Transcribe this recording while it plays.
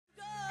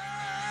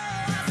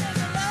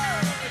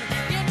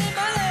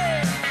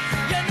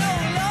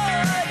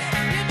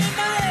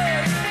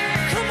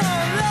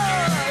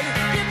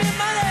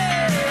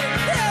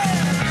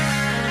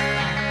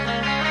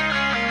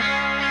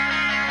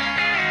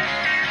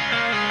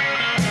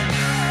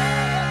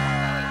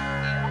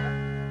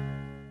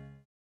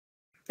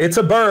It's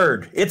a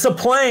bird. It's a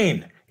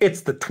plane.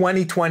 It's the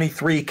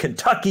 2023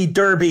 Kentucky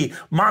Derby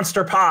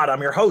Monster Pod.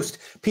 I'm your host,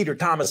 Peter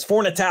Thomas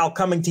Fornital,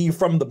 coming to you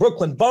from the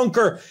Brooklyn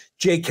Bunker.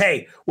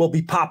 JK will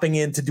be popping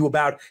in to do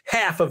about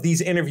half of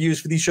these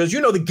interviews for these shows. You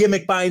know the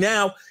gimmick by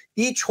now.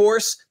 Each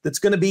horse that's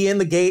going to be in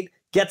the gate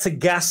gets a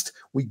guest.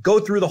 We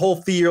go through the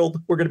whole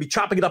field. We're going to be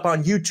chopping it up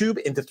on YouTube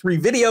into 3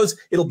 videos.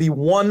 It'll be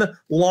one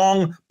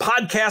long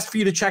podcast for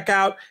you to check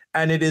out,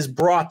 and it is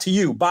brought to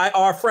you by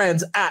our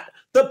friends at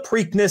the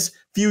Preakness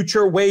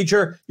Future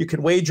Wager. You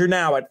can wager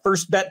now at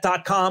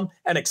firstbet.com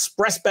and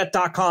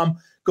expressbet.com.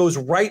 Goes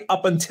right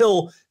up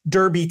until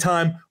Derby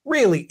time.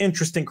 Really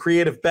interesting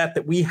creative bet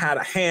that we had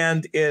a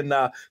hand in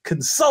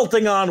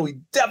consulting on. We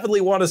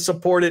definitely want to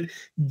support it.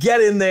 Get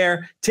in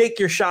there, take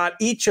your shot.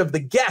 Each of the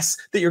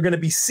guests that you're going to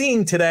be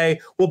seeing today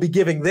will be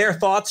giving their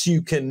thoughts.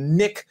 You can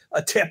nick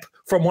a tip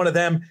from one of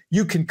them.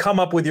 You can come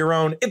up with your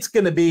own. It's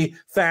going to be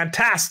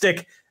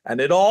fantastic. And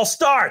it all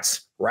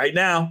starts right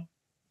now.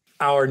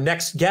 Our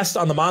next guest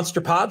on the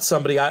Monster Pod,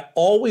 somebody I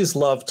always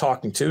love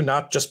talking to,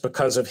 not just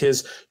because of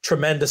his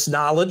tremendous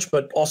knowledge,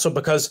 but also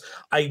because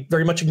I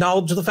very much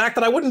acknowledge the fact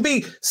that I wouldn't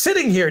be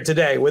sitting here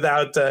today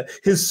without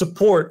his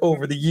support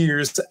over the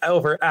years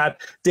over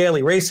at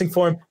Daily Racing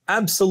Form.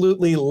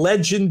 Absolutely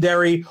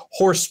legendary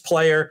horse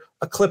player,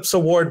 Eclipse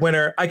Award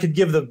winner. I could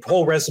give the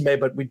whole resume,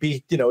 but we'd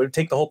be, it would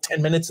take the whole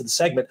 10 minutes of the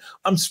segment.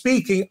 I'm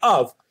speaking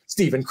of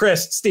Stephen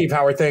Crist. Steve,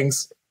 how are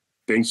things?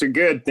 Things are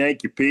good.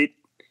 Thank you, Pete.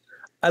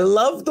 I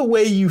love the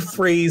way you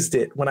phrased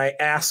it when I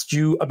asked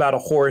you about a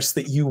horse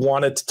that you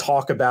wanted to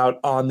talk about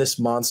on this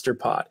Monster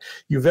Pod.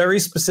 You very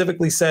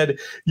specifically said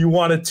you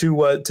wanted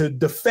to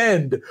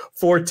defend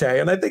Forte,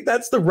 and I think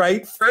that's the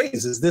right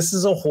phrase. This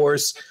is a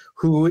horse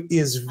who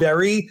is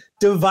very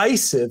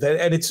divisive,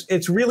 and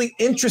it's really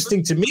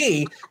interesting to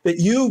me that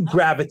you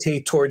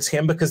gravitate towards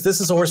him, because this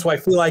is a horse who I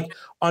feel like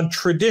on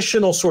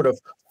traditional sort of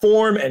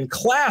form and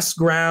class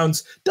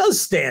grounds does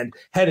stand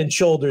head and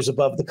shoulders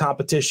above the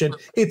competition.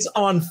 It's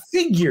on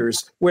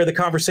figures where the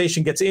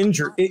conversation gets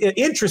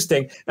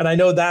interesting, and I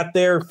know that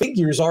their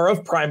figures are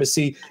of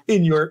primacy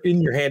in your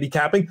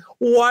handicapping.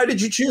 Why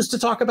did you choose to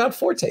talk about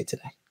Forte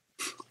today?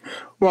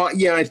 Well,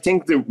 yeah, I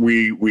think that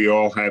we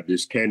all have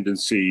this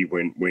tendency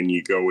when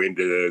you go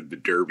into the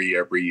Derby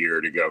every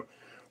year to go,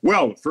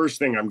 well, the first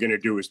thing I'm going to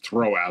do is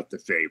throw out the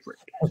favorite,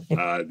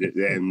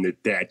 and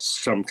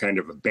that's some kind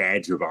of a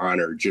badge of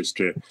honor just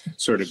to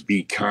sort of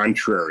be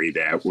contrary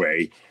that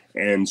way.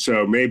 And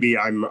so maybe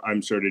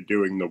I'm sort of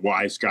doing the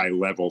wise guy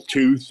level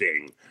 2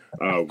 thing,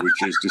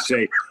 which is to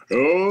say,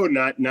 oh,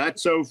 not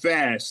so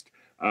fast.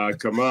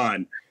 Come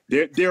on.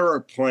 There are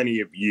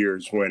plenty of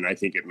years when I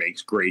think it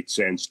makes great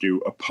sense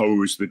to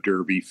oppose the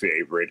Derby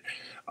favorite.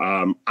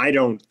 I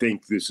don't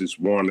think this is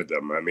one of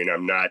them. I mean,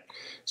 I'm not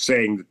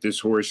saying that this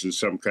horse is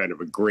some kind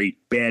of a great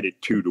bet at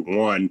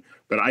 2-1,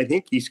 but I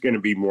think he's going to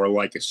be more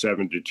like a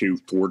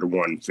 7-2,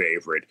 4-1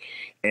 favorite.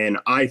 And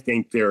I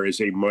think there is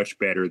a much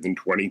better than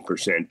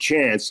 20%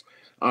 chance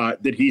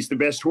that he's the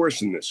best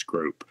horse in this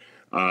group.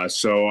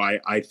 So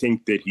I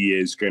think that he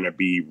is going to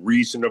be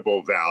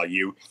reasonable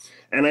value.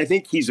 And I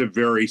think he's a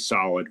very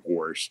solid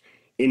horse.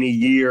 In a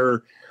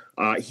year,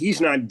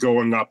 he's not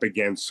going up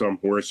against some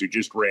horse who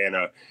just ran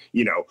a,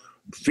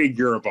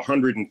 figure of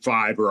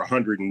 105 or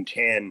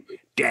 110,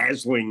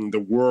 dazzling the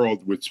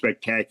world with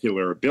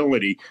spectacular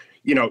ability.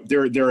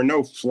 There are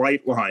no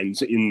flight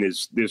lines in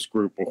this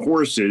group of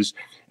horses,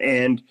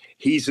 and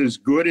he's as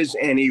good as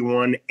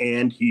anyone,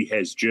 and he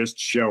has just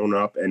shown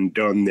up and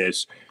done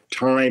this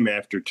time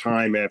after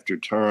time after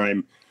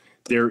time.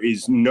 There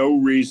is no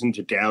reason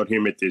to doubt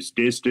him at this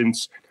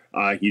distance.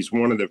 He's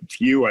one of the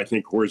few, I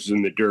think, horses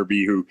in the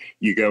Derby who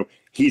you go,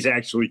 he's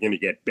actually going to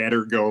get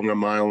better going 1.25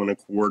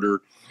 miles.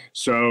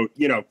 So,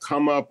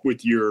 come up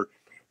with your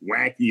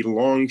wacky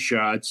long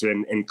shots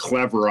and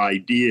clever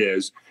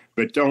ideas,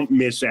 but don't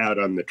miss out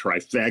on the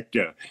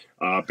trifecta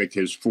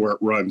because Forte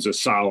runs a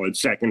solid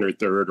second or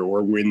third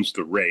or wins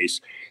the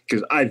race,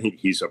 because I think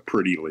he's a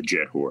pretty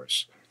legit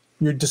horse.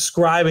 You're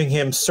describing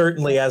him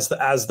certainly as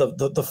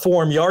the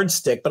form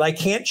yardstick, but I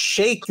can't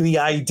shake the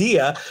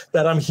idea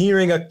that I'm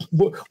hearing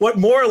what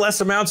more or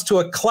less amounts to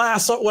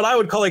what I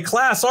would call a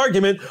class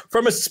argument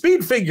from a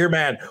speed figure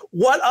man.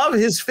 What of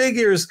his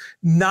figures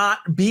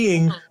not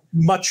being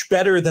much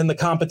better than the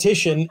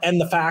competition,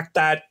 and the fact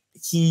that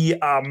he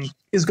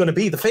is going to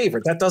be the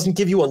favorite? That doesn't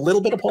give you a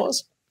little bit of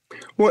pause?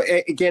 Well,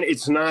 again,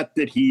 it's not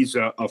that he's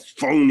a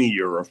phony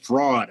or a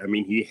fraud. I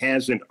mean, he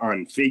hasn't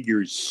on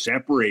figures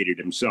separated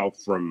himself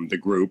from the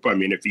group. I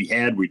mean, if he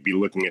had, we'd be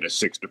looking at a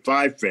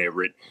 6-5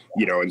 favorite,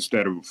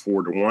 instead of a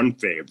 4-1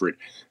 favorite.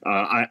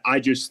 I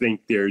just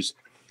think there's,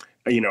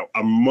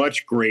 a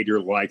much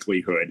greater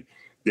likelihood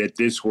that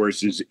this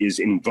horse is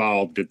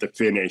involved at the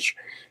finish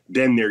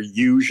than there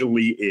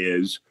usually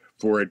is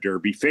for a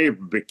Derby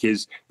favorite,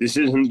 because this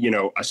isn't,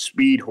 a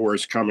speed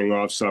horse coming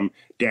off some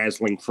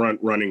dazzling front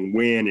running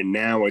win. And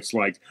now it's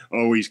like,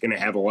 oh, he's going to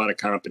have a lot of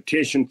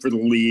competition for the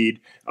lead,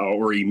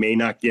 or he may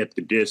not get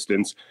the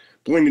distance.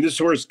 Believe me, this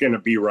horse is going to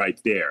be right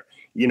there.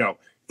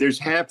 There's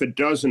half a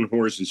dozen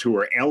horses who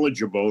are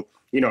eligible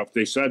if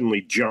they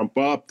suddenly jump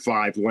up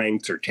 5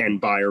 lengths or 10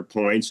 buyer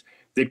points,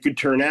 that could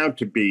turn out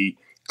to be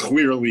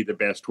clearly the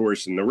best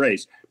horse in the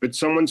race. But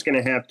someone's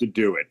going to have to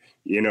do it.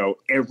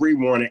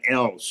 Everyone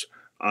else,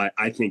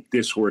 I think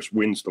this horse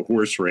wins the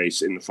horse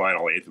race in the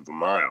final eighth of a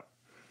mile.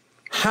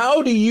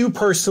 How do you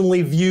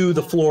personally view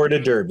the Florida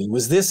Derby?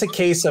 Was this a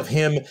case of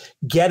him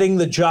getting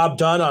the job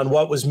done on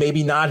what was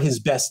maybe not his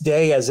best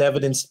day, as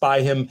evidenced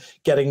by him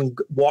getting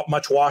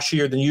much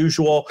washier than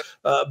usual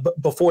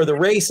before the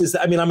race?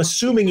 I'm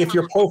assuming if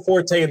you're pro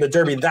Forte in the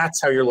Derby, that's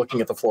how you're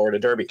looking at the Florida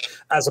Derby,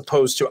 as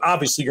opposed to,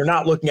 obviously, you're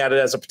not looking at it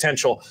as a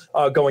potential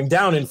going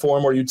down in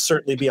form, or you'd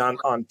certainly be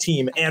on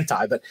team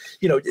anti. But,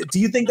 do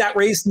you think that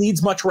race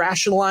needs much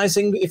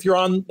rationalizing if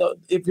you're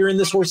in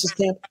this horse's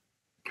camp?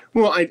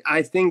 Well,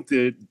 I think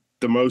that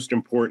the most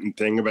important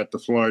thing about the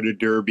Florida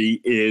Derby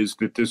is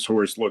that this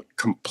horse looked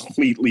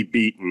completely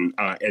beaten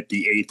at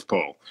the 8th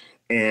pole.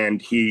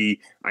 And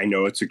I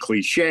know it's a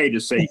cliche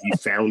to say he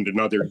found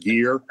another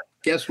gear.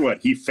 Guess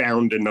what? He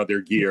found another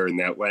gear in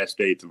that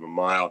last eighth of a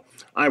mile.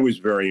 I was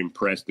very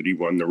impressed that he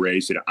won the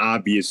race. It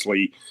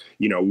obviously,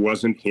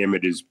 wasn't him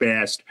at his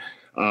best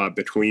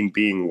between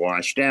being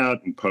washed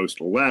out and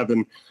post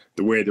 11,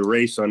 the way the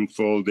race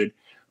unfolded.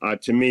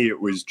 To me,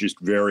 it was just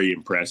very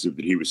impressive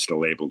that he was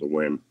still able to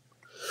win.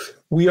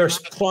 We are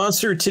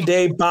sponsored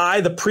today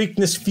by the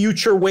Preakness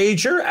Future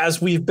Wager, as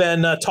we've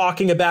been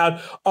talking about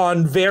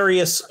on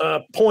various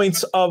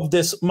points of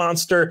this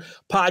monster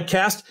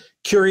podcast.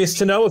 Curious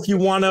to know if you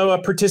want to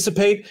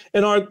participate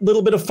in our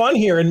little bit of fun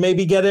here and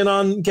maybe get in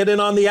on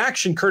the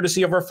action,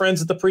 courtesy of our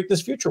friends at the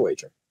Preakness Future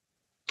Wager.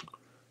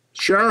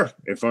 Sure.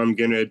 If I'm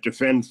going to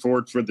defend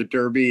Forte for the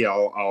Derby,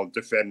 I'll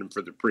defend him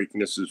for the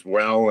Preakness as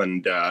well.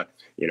 And,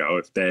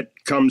 if that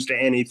comes to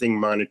anything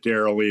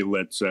monetarily,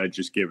 let's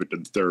just give it to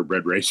the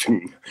Thoroughbred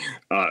Racing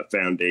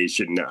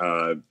Foundation.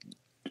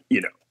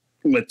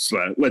 Let's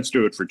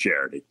do it for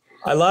charity.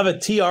 I love it.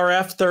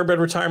 TRF, Thoroughbred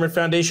Retirement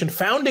Foundation,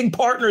 founding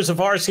partners of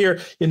ours here.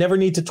 You never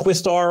need to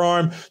twist our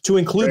arm to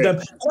include them.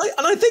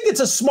 And I think it's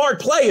a smart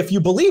play if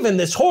you believe in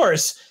this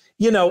horse.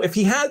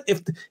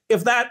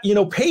 If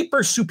that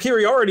paper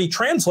superiority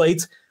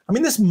translates,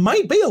 this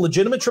might be a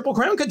legitimate Triple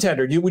Crown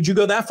contender. Would you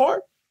go that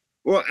far?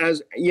 Well,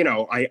 as you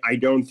know, I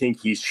don't think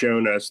he's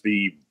shown us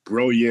the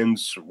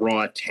brilliance,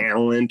 raw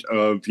talent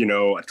of,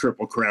 a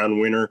Triple Crown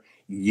winner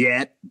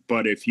yet.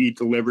 But if he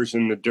delivers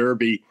in the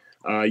Derby,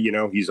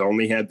 he's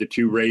only had the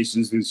 2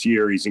 races this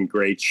year. He's in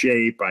great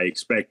shape. I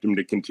expect him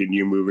to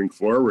continue moving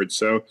forward.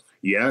 So,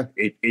 yeah,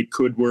 it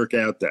could work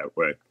out that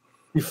way.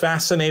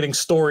 Fascinating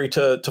story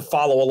to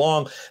follow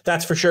along,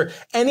 that's for sure.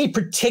 Any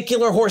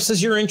particular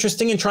horses you're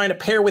interested in trying to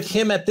pair with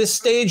him at this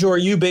stage, or are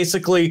you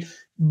basically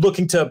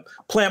looking to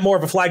plant more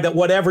of a flag that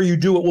whatever you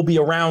do, it will be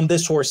around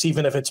this horse,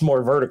 even if it's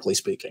more vertically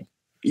speaking?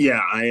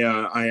 Yeah,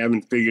 I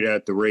haven't figured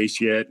out the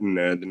race yet, and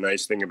the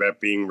nice thing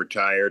about being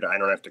retired, I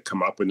don't have to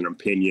come up with an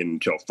opinion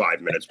until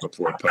 5 minutes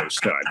before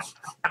post time.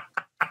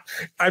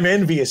 I'm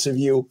envious of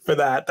you for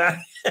that.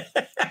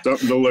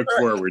 Something to look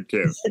forward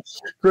to.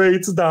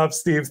 Great stuff,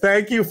 Steve.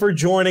 Thank you for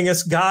joining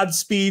us.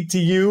 Godspeed to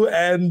you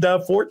and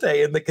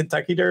Forte in the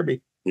Kentucky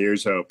Derby.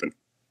 Here's hoping.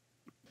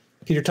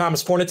 Peter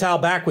Thomas Fornatale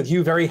back with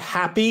you. Very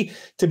happy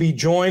to be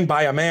joined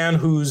by a man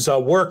whose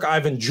work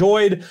I've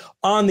enjoyed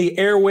on the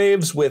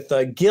airwaves with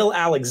Gil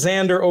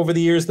Alexander over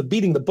the years, the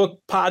Beating the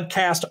Book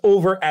podcast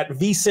over at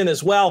VSiN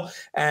as well.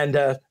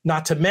 And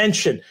not to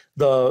mention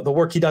the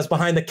work he does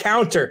behind the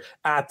counter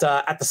at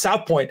the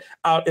South Point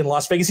out in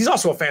Las Vegas. He's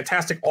also a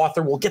fantastic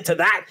author. We'll get to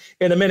that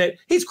in a minute.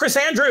 He's Chris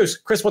Andrews.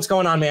 Chris, what's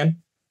going on, man?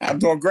 I'm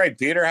doing great,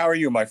 Peter. How are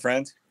you, my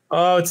friend?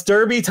 Oh, it's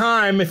Derby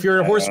time. If you're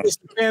a horse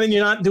racing fan and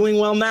you're not doing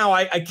well now,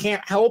 I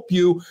can't help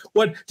you.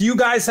 What do you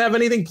guys have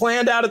anything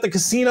planned out at the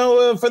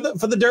casino for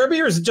the Derby,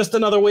 or is it just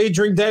another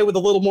wagering day with a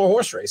little more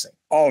horse racing?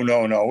 Oh,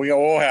 no. We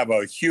will have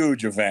a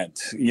huge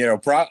event.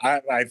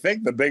 I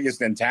think the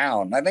biggest in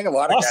town. I think a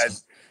lot of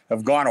guys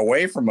have gone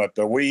away from it,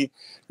 but we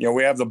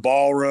have the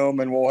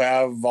ballroom and we'll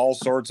have all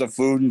sorts of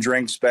food and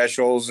drink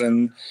specials.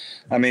 And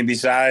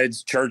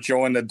besides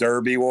Churchill and the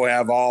Derby, we'll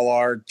have all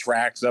our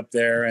tracks up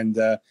there and,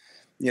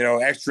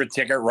 extra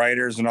ticket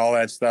writers and all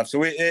that stuff.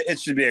 So it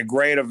should be a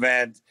great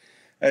event.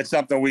 It's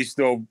something we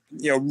still,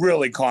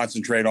 really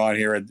concentrate on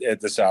here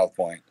at the South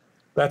Point.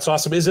 That's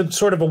awesome. Is it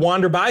sort of a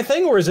wander by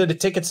thing, or is it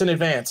tickets in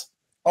advance?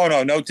 Oh,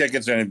 no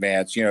tickets in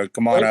advance.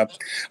 Come on up.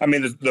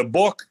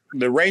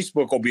 The race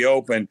book will be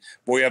open,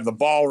 but we have the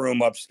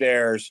ballroom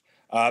upstairs.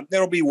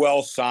 It'll be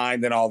well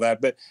signed and all that,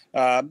 but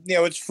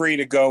it's free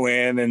to go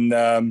in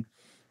and,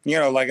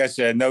 like I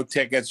said, no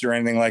tickets or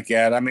anything like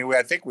that.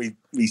 I think we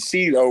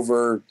seat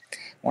over,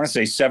 I want to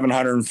say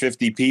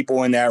 750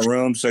 people in that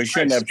room, so you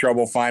shouldn't have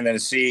trouble finding a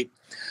seat.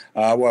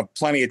 We'll have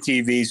plenty of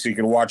TV so you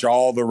can watch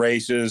all the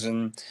races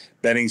and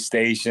betting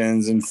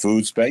stations and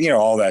food,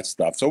 all that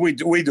stuff. So we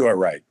do it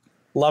right.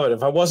 Love it.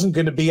 If I wasn't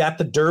going to be at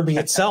the Derby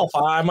itself,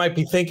 I might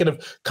be thinking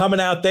of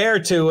coming out there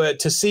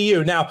to see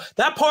you. Now,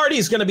 that party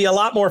is going to be a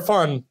lot more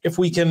fun if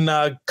we can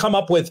come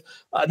up with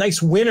a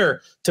nice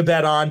winner to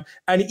bet on,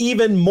 and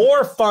even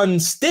more fun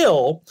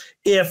still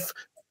if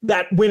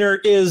that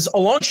winner is a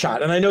long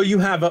shot. And I know you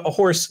have a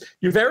horse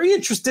you're very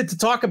interested to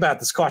talk about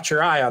that's caught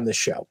your eye on this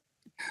show.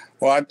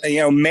 Well,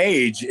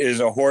 Mage is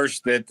a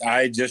horse that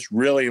I just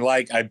really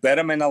like. I bet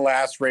him in the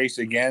last race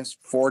against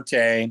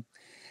Forte.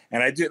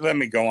 And let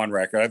me go on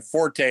record.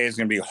 Forte is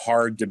going to be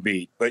hard to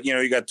beat. But,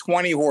 you got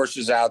 20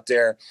 horses out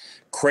there.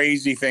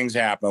 Crazy things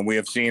happen. We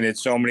have seen it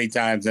so many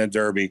times in the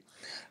Derby.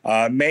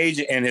 Mage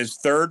in his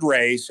third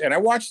race, and I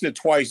watched it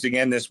twice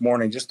again this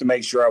morning just to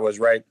make sure I was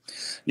right.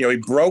 He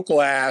broke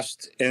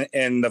last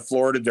in the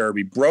Florida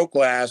Derby, broke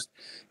last.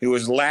 He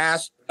was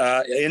last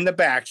in the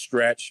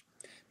backstretch.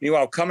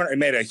 Meanwhile, he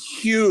made a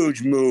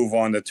huge move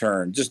on the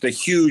turn, just a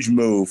huge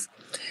move.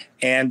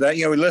 And,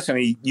 listen,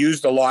 he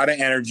used a lot of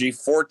energy.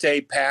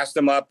 Forte passed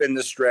him up in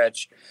the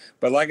stretch.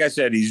 But like I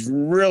said, he's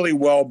really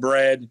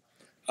well-bred.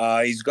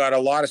 He's got a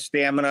lot of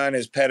stamina in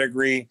his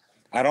pedigree.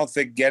 I don't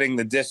think getting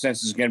the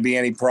distance is going to be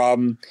any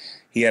problem.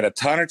 He had a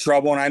ton of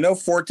trouble. And I know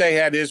Forte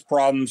had his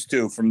problems,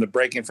 too, from the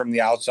breaking from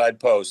the outside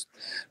post.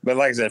 But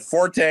like I said,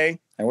 Forte,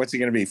 and what's he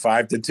going to be,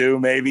 5-2,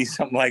 maybe,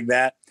 something like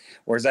that?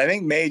 Whereas I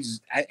think Mage,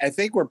 I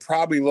think we're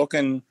probably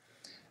looking,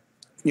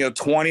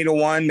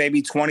 20-1,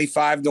 maybe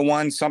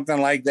 25-1, something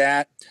like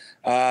that.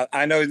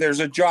 I know there's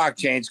a jock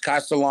change.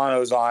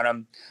 Castellano's on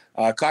him.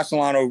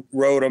 Castellano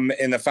rode him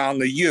in the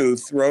Fountain of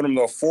Youth, rode him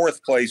to a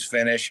fourth place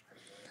finish.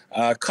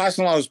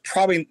 Castellano's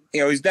probably,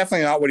 he's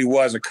definitely not what he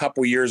was a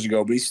couple years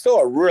ago, but he's still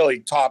a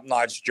really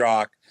top-notch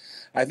jock.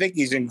 I think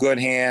he's in good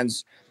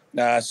hands.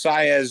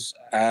 Saez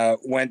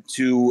went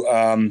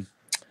to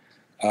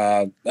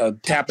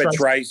Tapit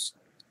Trice,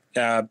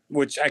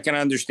 which I can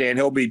understand.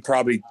 He'll be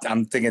probably,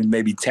 I'm thinking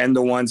maybe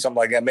 10-1, something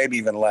like that, maybe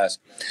even less.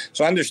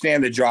 So I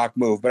understand the jock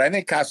move, but I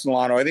think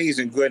Castellano, I think he's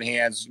in good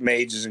hands.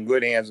 Mage is in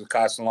good hands with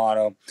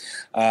Castellano.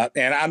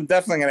 And I'm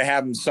definitely going to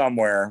have him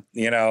somewhere.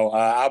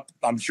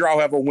 I'm sure I'll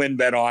have a win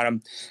bet on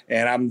him,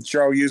 and I'm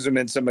sure I'll use him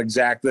in some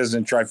exactas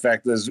and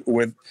trifectas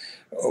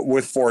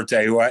with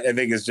Forte, who I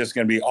think is just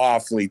going to be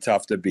awfully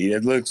tough to beat.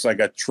 It looks like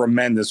a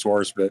tremendous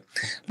horse, but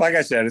like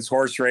I said, it's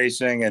horse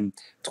racing and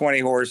 20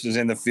 horses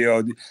in the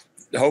field.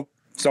 Hope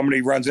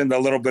somebody runs into a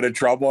little bit of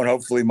trouble, and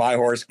hopefully my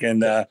horse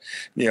can,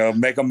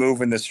 make a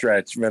move in the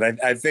stretch. But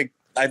I think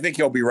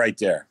he'll be right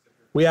there.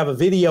 We have a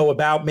video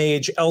about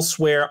Mage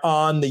elsewhere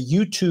on the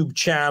YouTube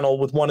channel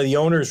with one of the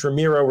owners,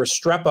 Ramiro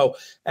Restrepo.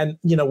 And,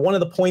 one of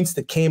the points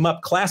that came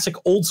up, classic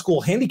old school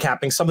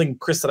handicapping, something,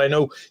 Chris, that I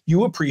know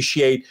you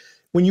appreciate.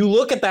 When you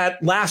look at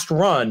that last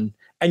run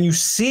and you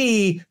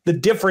see the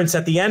difference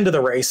at the end of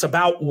the race,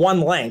 about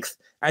one length,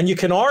 and you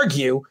can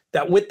argue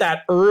that with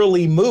that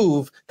early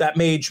move that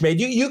Mage made,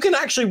 you can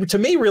actually, to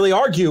me, really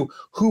argue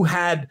who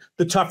had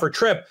the tougher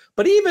trip.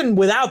 But even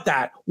without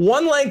that,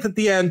 one length at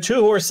the end,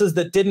 two horses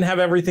that didn't have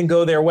everything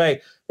go their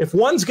way. If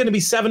one's going to be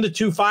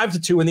 7-2,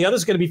 5-2, and the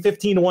other's going to be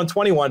 15-1,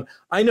 21,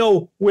 I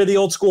know where the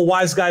old school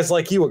wise guys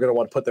like you are going to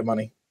want to put their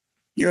money.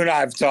 You and I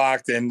have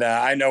talked, and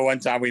I know one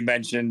time we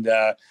mentioned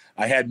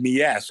I had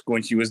Miesk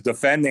when she was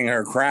defending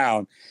her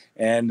crown.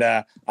 And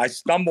I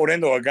stumbled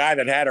into a guy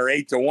that had her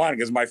 8-1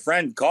 because my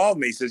friend called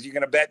me, says, "You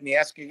going to bet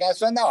Miesk?" I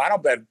said, "No, I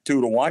don't bet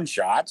 2-1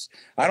 shots.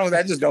 I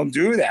just don't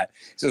do that."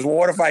 He says, "Well,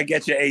 what if I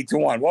get you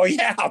 8-1? Well,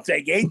 yeah, I'll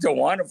take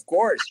 8-1, of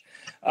course.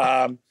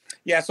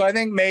 So I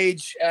think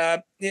Mage,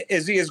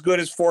 is he as good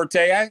as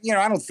Forte? I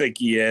don't think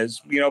he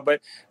is,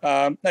 but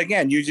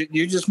again,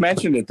 you just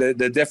mentioned it,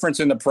 the difference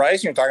in the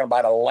price. You're talking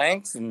about a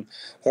length and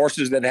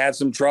horses that had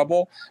some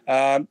trouble.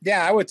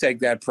 I would take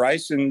that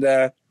price. And,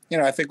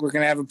 I think we're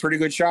going to have a pretty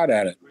good shot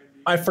at it.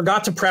 I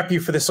forgot to prep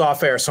you for this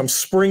off air, so I'm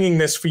springing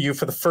this for you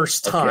for the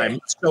first time. Okay.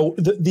 So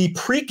the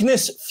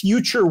Preakness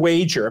future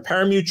wager, a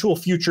parimutuel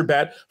future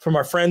bet from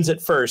our friends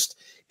at First,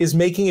 is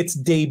making its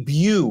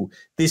debut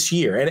this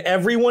year. And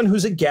everyone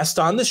who's a guest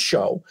on the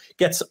show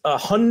gets a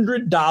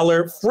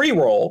 $100 free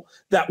roll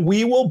that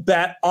we will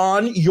bet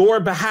on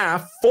your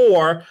behalf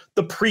for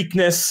the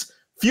Preakness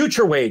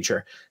future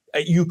wager.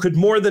 You could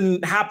more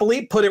than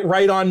happily put it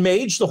right on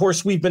Mage, the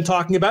horse we've been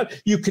talking about.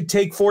 You could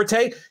take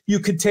Forte. You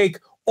could take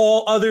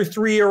all other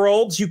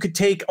 3-year-olds. You could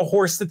take a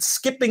horse that's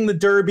skipping the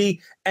Derby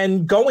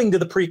and going to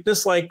the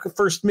Preakness, like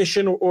First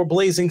Mission or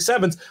Blazing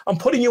Sevens. I'm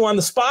putting you on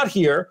the spot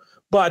here,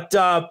 but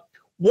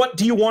what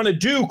do you want to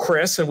do,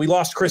 Chris? And we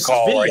lost Chris'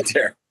 video. Right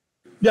there.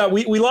 Yeah,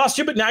 we lost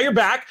you, but now you're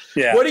back.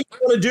 Yeah. What do you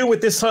want to do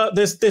with this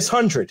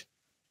 100?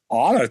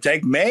 Oh, I'm going to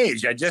take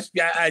Mage. I just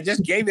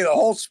gave you the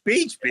whole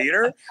speech,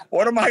 Peter.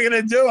 What am I going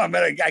to do?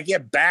 I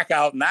get back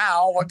out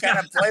now. What kind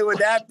of play would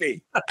that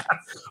be?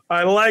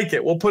 I like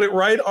it. We'll put it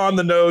right on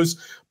the nose.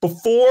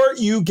 Before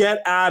you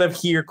get out of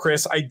here,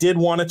 Chris, I did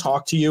want to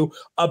talk to you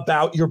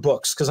about your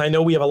books, because I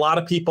know we have a lot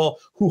of people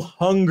who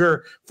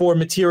hunger for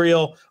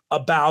material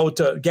about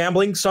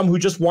gambling, some who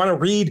just want to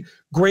read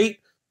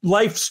great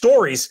life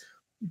stories.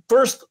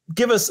 First,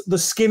 give us the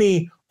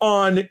skinny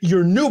on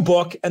your new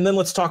book, and then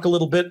let's talk a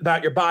little bit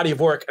about your body of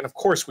work. And of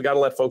course, we got to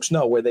let folks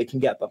know where they can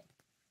get them.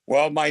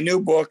 Well, my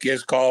new book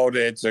is called,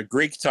 it's a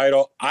Greek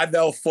title,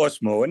 Adel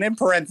Fusmu, and in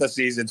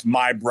parentheses, it's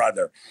my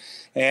brother.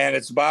 And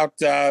it's about,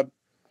 the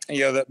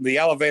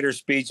elevator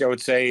speech. I would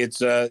say it's,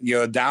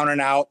 down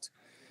and out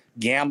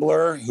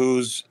gambler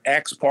whose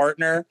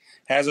ex-partner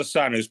has a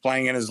son who's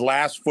playing in his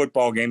last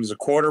football game as a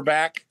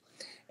quarterback.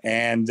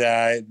 And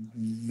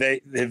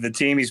the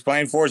team he's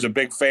playing for is a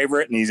big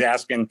favorite. And he's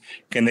asking,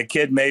 can the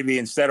kid maybe,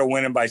 instead of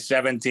winning by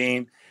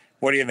 17,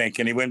 what do you think?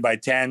 Can he win by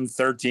 10,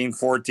 13,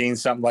 14,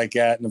 something like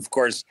that? And, of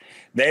course,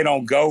 they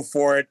don't go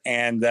for it.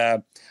 And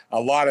a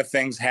lot of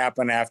things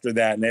happen after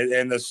that.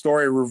 And the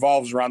story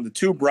revolves around the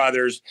two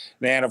brothers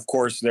and, of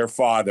course, their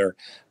father,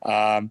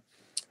 it's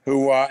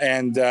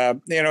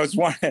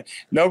one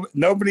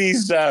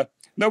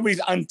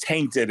nobody's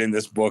untainted in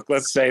this book.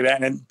 Let's say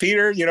that. And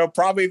Peter,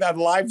 probably the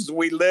lives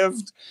we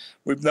lived,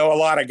 we know a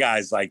lot of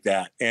guys like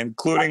that,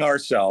 including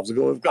ourselves.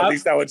 At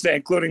least I would say,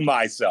 including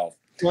myself.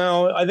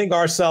 Well, I think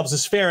ourselves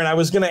is fair. And I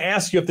was going to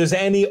ask you if there's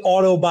any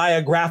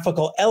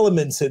autobiographical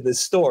elements in this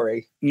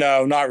story.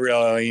 No, not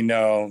really.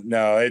 No.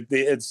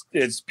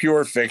 It's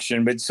pure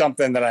fiction, but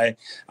something that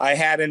I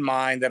had in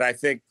mind that I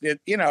think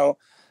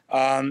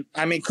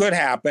could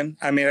happen.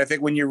 I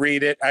think when you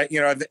read it,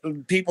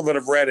 people that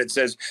have read it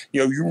says,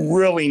 you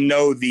really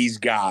know these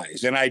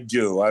guys. And I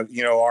do,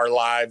 our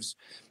lives,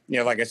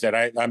 like I said,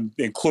 I'm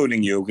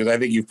including you because I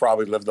think you've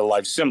probably lived a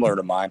life similar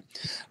to mine.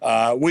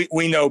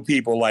 We know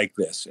people like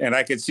this, and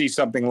I could see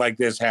something like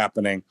this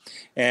happening.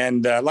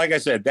 And like I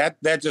said,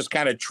 that just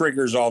kind of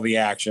triggers all the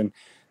action.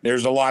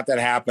 There's a lot that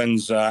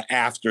happens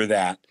after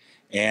that.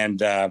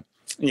 And, I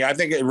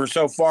think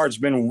so far it's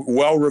been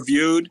well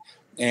reviewed.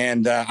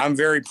 And I'm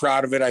very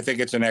proud of it. I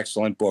think it's an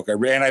excellent book.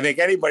 And I think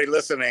anybody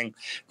listening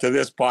to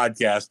this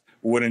podcast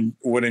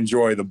would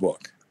enjoy the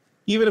book.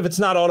 Even if it's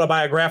not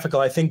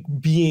autobiographical, I think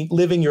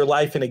living your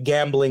life in a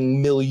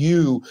gambling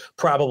milieu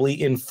probably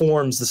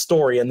informs the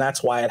story, and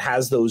that's why it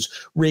has those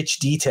rich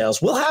details.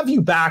 We'll have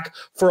you back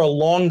for a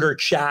longer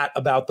chat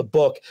about the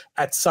book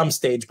at some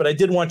stage, but I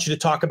did want you to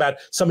talk about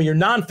some of your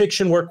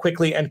nonfiction work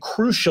quickly and,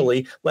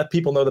 crucially, let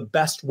people know the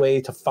best way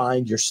to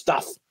find your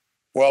stuff.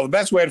 Well, the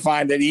best way to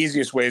find it,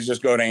 easiest way is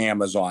just go to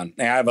Amazon.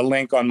 And I have a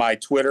link on my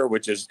Twitter,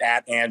 which is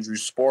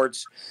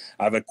 @AndrewSports.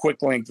 I have a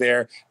quick link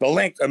there. The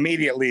link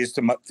immediately is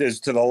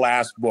to the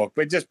last book,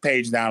 but just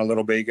page down a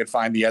little bit. You could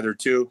find the other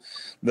two.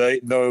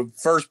 The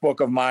first book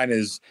of mine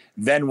is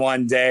Then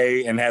One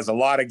Day and has a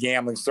lot of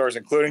gambling stories,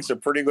 including some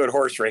pretty good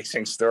horse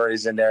racing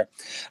stories in there.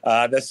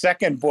 The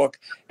second book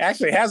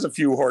actually has a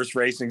few horse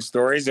racing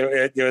stories.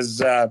 It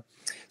was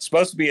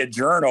supposed to be a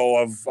journal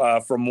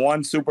of from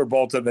one Super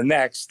Bowl to the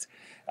next.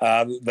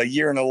 The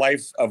year in the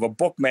life of a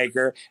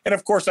bookmaker. And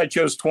of course, I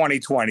chose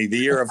 2020, the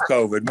year of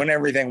COVID, when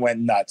everything went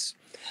nuts.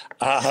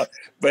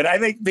 But I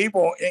think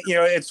people,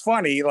 it's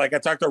funny. Like I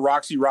talked to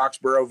Roxy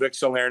Roxborough, Vic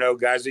Salerno,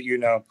 guys that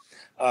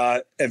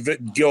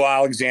Gil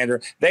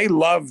Alexander. They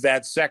love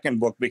that second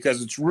book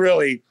because it's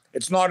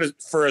not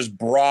for as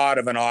broad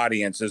of an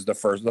audience as the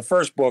first. The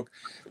first book,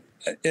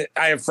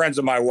 I have friends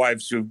of my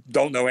wife's who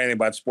don't know anything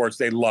about sports.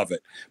 They love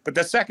it. But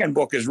the second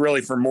book is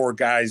really for more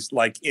guys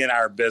like in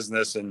our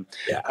business. And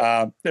there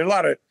are a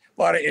lot of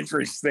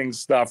interesting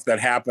stuff that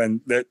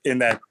happened in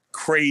that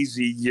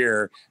crazy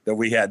year that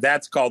we had.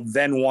 That's called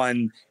Then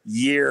One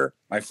Year.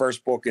 My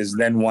first book is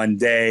Then One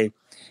Day.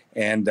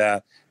 And,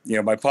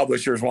 my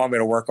publishers want me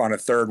to work on a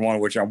third one,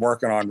 which I'm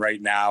working on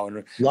right now.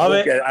 And love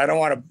it. I don't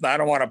want to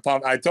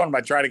pump. I told them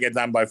I try to get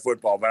done by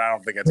football, but I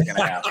don't think it's going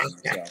to happen.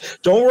 So.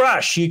 Don't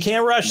rush. You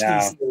can't rush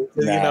these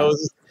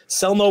things.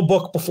 Sell no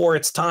book before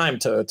it's time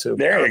to.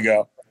 There you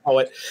go.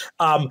 It.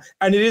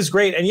 And it is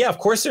great. And of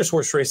course there's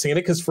horse racing in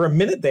it because for a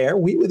minute there,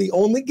 we were the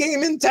only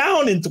game in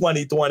town in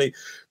 2020.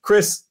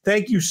 Chris,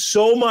 thank you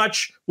so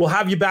much. We'll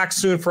have you back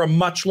soon for a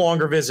much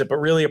longer visit, but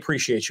really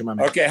appreciate you, my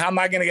man. Okay. How am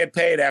I going to get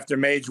paid after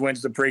Mage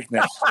wins the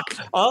Preakness?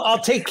 I'll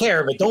take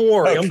care of it. Don't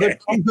worry. Okay.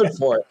 I'm good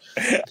for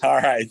it. All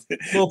right.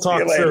 We'll talk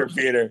See you later, soon.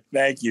 Peter.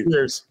 Thank you.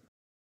 Cheers.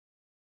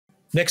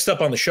 Next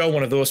up on the show,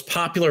 one of the most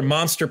popular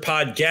Monster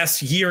Pod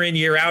guests year in,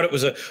 year out. It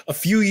was a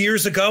few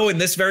years ago in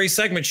this very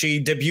segment.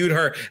 She debuted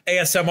her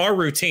ASMR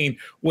routine,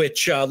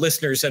 which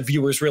listeners and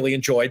viewers really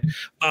enjoyed.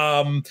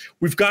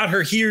 We've got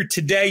her here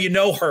today. You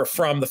know her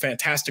from the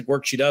fantastic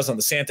work she does on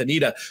the Santa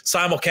Anita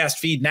simulcast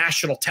feed,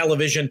 national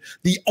television,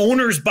 the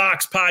Owner's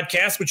Box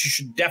podcast, which you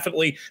should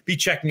definitely be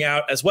checking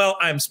out as well.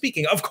 I'm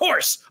speaking, of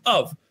course,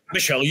 of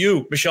Michelle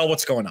Yu. Michelle,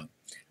 what's going on?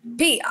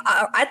 Pete,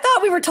 I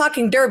thought we were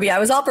talking Derby. I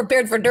was all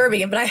prepared for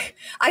Derby, but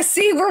I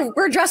see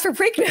we're dressed for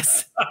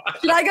Preakness.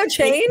 Should I go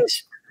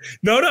change?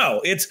 No.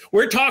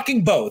 We're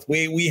talking both.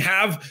 We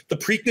have the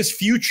Preakness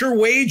Future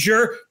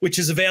Wager, which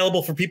is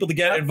available for people to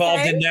get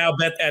involved in now.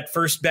 Bet at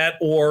First Bet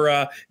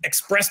or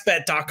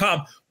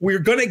expressbet.com. We're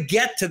going to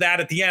get to that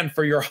at the end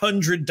for your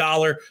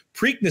 $100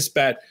 Preakness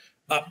bet.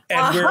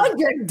 And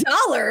 $100,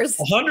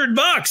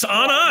 $100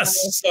 on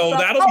us. So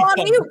that'll be on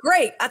fun. you.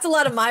 Great. That's a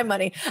lot of my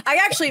money. I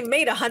actually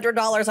made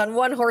 $100 on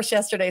one horse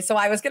yesterday, so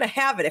I was going to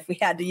have it if we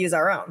had to use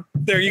our own.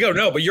 There you go.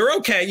 No, but you're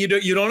okay. You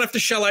don't have to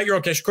shell out your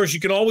own cash. Of course,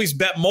 you can always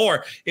bet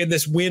more in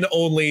this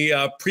win-only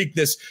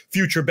Preakness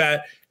future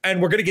bet.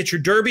 And we're going to get your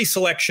Derby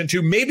selection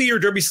too. Maybe your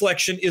Derby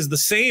selection is the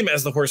same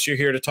as the horse you're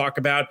here to talk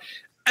about.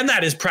 And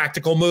that is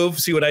Practical Move.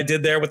 See what I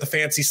did there with the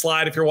fancy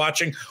slide if you're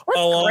watching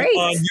all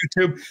on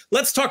YouTube.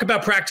 Let's talk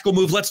about Practical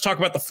Move. Let's talk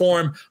about the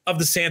form of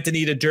the Santa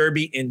Anita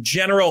Derby in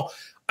general.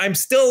 I'm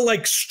still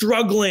like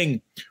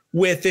struggling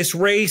with this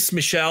race,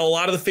 Michelle. A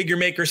lot of the figure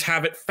makers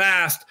have it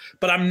fast,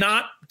 but I'm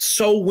not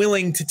so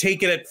willing to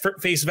take it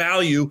at face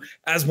value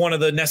as one of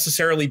the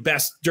necessarily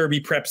best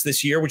Derby preps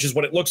this year, which is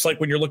what it looks like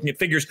when you're looking at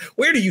figures.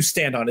 Where do you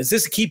stand on? Is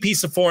this a key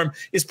piece of form?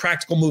 Is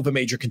Practical Move a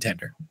major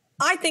contender?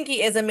 I think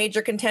he is a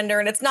major contender,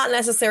 and it's not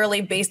necessarily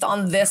based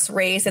on this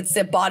race. It's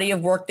the body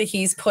of work that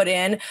he's put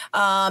in.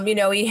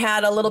 He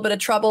had a little bit of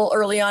trouble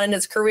early on in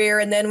his career,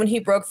 and then when he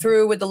broke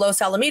through with the Los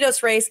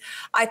Alamitos race,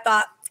 I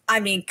thought, I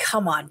mean,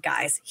 come on,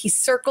 guys. He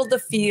circled the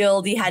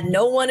field. He had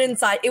no one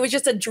inside. It was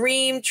just a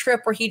dream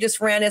trip where he just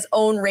ran his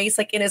own race,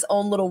 like in his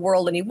own little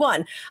world, and he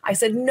won. I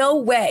said, no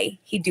way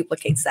he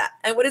duplicates that.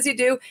 And what does he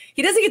do?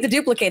 He doesn't get to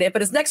duplicate it,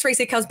 but his next race,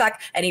 he comes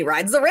back and he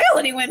rides the rail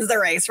and he wins the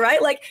race,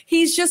 right? Like,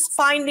 he's just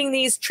finding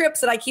these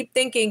trips that I keep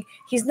thinking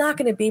he's not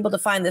going to be able to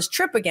find this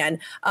trip again.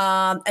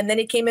 And then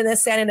he came in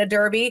this Santa Anita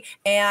Derby,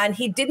 and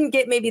he didn't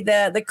get maybe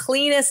the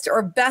cleanest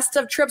or best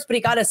of trips, but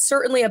he got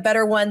certainly a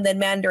better one than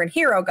Mandarin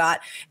Hero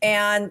got.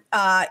 And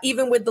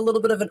even with the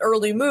little bit of an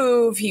early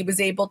move, he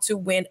was able to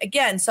win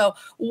again. So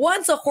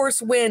once a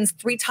horse wins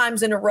 3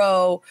 times in a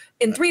row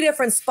in 3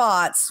 different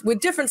spots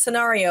with different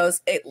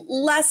scenarios, it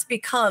less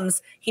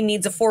becomes he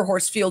needs a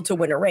 4-horse field to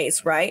win a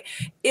race, right?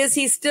 Is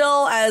he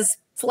still as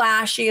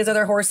flashy as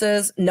other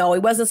horses? No, he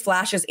wasn't as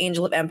flashy as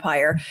Angel of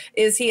Empire.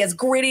 Is he as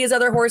gritty as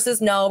other horses?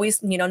 No,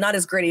 he's not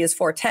as gritty as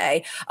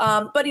Forte.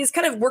 But he's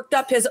kind of worked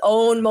up his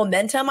own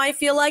momentum. I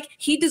feel like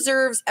he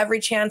deserves every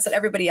chance that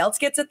everybody else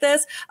gets at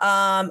this.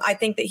 I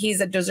think that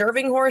he's a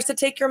deserving horse to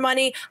take your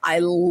money. I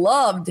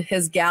loved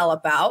his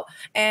gallop out,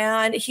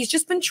 and he's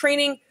just been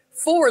training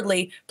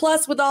forwardly.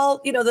 Plus, with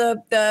all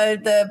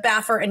the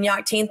Baffer and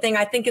Yachteen thing,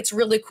 I think it's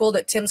really cool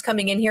that Tim's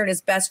coming in here and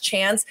his best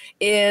chance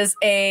is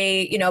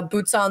a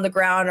boots on the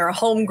ground or a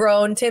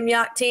homegrown Tim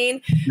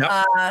Yachteen.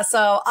 Yep.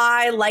 So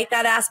I like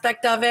that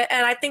aspect of it,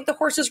 and I think the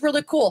horse is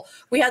really cool.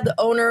 We had the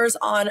owners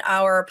on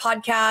our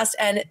podcast,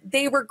 and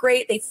they were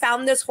great. They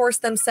found this horse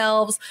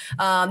themselves.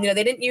 They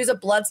didn't use a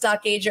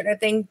bloodstock agent or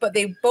anything, but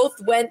they both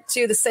went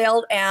to the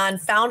sale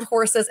and found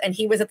horses, and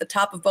he was at the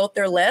top of both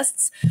their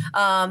lists.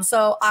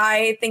 So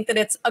I think that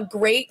it's a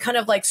great kind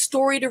of like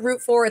story to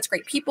root for. It's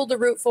great people to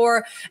root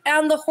for.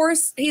 And the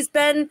horse, he's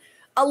been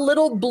a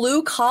little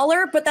blue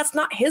collar, but that's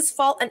not his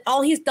fault. And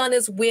all he's done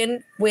is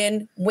win,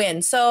 win,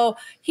 win. So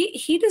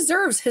he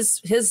deserves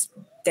his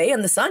day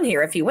in the sun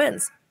here if he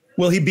wins.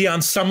 Will he be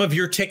on some of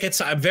your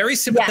tickets? I'm very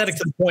sympathetic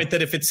to the point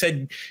that if it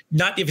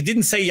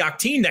didn't say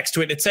Yachteen next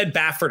to it, it said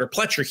Baffert or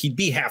Pletcher, he'd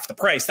be half the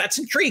price. That's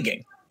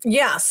intriguing.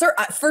 Yeah, sir,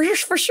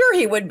 for sure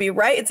he would be,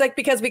 right? It's like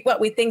because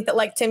we think that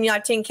like Tim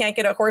Yachteen can't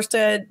get a horse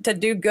to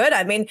do good.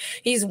 I mean,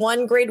 he's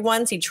won grade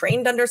ones. He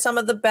trained under some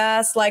of the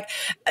best. Like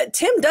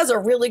Tim does a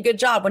really good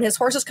job when his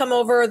horses come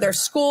over. They're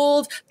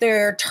schooled.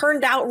 They're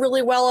turned out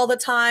really well all the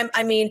time.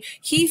 I mean,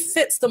 he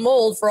fits the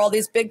mold for all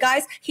these big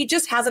guys. He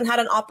just hasn't had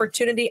an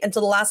opportunity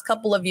until the last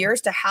couple of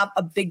years to have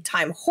a big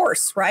time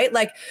horse, right?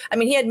 Like, I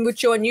mean, he had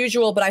Mucho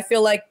Unusual, but I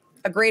feel like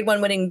a grade 1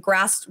 winning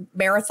grass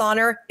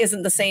marathoner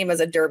isn't the same as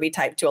a Derby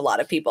type to a lot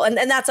of people. And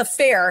that's a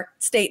fair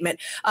statement.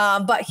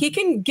 But he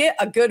can get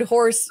a good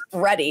horse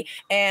ready.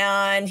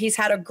 And he's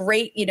had a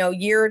great,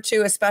 year or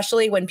two,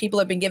 especially when people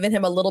have been giving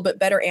him a little bit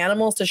better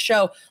animals to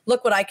show,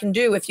 look what I can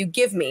do if you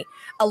give me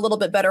a little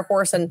bit better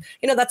horse. And,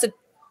 that's a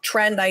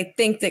trend I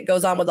think that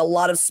goes on with a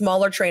lot of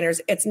smaller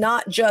trainers. It's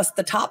not just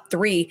the top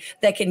 3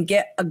 that can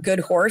get a good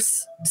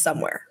horse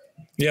somewhere.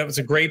 Yeah, it's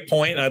a great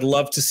point. I'd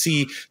love to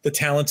see the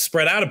talent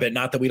spread out a bit.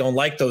 Not that we don't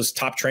like those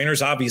top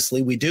trainers.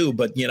 Obviously, we do.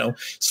 But,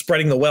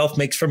 spreading the wealth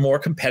makes for more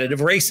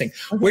competitive racing.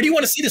 Mm-hmm. Where do you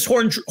want to see this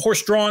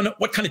horse drawn?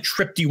 What kind of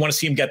trip do you want to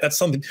see him get?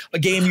 That's a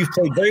game you've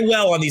played very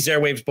well on these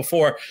airwaves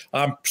before,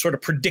 sort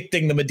of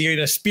predicting the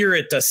Medina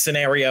Spirit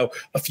scenario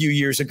a few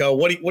years ago.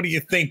 What do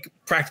you think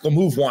Practical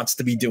Move wants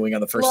to be doing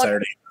on the first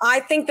Saturday? I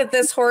think that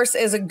this horse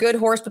is a good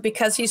horse, but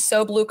because he's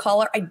so blue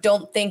collar, I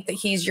don't think that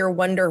he's your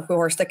wonder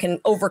horse that can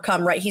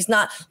overcome, right? He's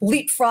not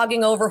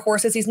leapfrogging over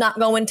horses. He's not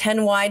going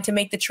 10 wide to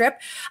make the trip.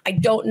 I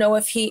don't know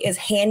if he is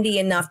handy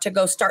enough to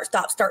go start,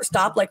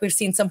 stop, like we've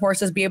seen some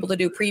horses be able to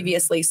do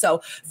previously.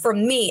 So for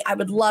me, I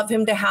would love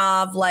him to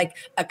have like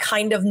a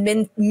kind of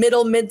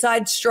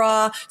mid-side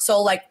straw.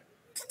 So like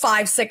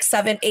 5, 6,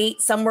 7,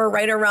 8, somewhere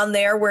right around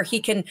there where he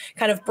can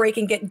kind of break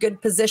and get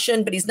good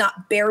position, but he's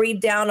not buried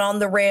down on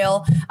the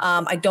rail.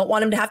 I don't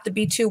want him to have to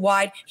be too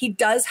wide. He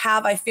does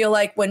have, I feel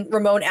like when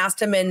Ramon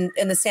asked him in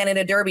the Santa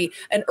Anita Derby,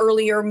 an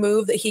earlier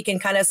move that he can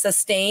kind of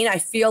sustain. I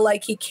feel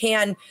like he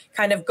can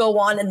kind of go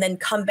on and then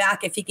come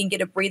back if he can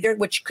get a breather,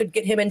 which could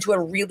get him into a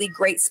really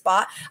great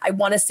spot. I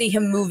want to see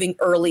him moving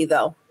early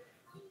though.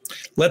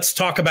 Let's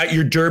talk about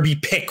your Derby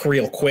pick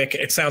real quick.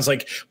 It sounds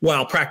like,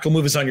 while Practical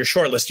Move is on your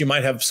short list, you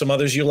might have some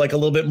others you like a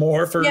little bit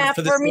more for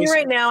this for me race.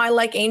 right now, I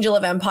like Angel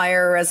of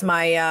Empire as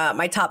my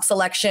my top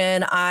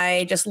selection.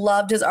 I just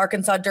loved his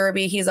Arkansas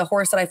Derby. He's a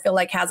horse that I feel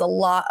like has a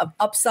lot of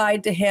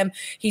upside to him.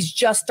 He's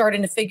just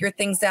starting to figure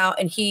things out,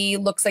 and he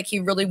looks like he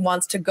really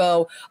wants to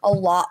go a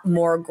lot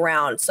more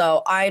ground.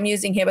 So I'm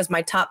using him as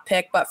my top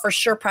pick, but for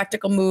sure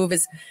Practical Move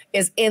is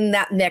in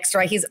that mix,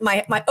 right? He's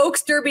my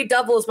Oaks Derby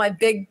double is my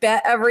big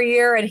bet every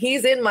year, and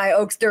he's in my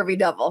Oaks Derby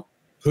double.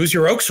 Who's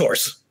your Oaks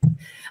horse?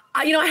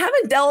 I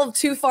haven't delved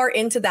too far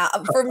into that.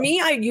 For me,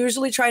 I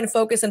usually try and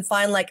focus and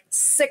find like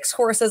 6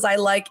 horses I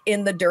like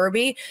in the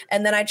Derby,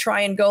 and then I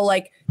try and go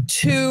like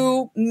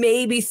 2,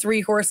 maybe 3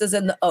 horses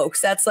in the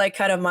Oaks. That's like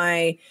kind of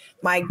my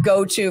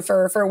go-to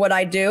for what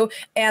I do.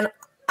 And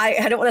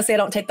I don't want to say I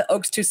don't take the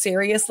Oaks too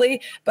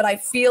seriously, but I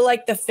feel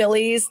like the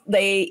fillies,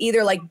 they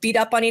either like beat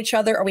up on each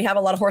other, or we have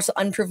a lot of horses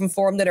unproven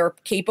form that are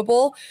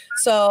capable.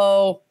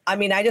 So, I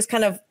mean, I just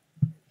kind of,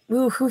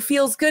 who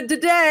feels good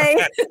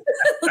today?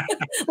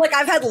 Like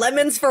I've had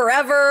Lemons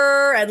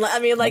Forever, and I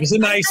mean, like it was a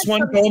nice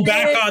one. Going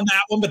back on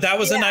that one, but that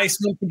was a nice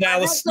one from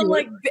Dallas.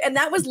 And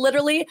that was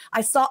literally,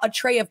 I saw a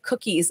tray of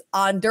cookies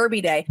on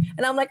Derby Day,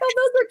 and I'm like, oh,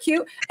 those are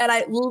cute. And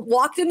I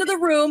walked into the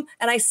room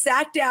and I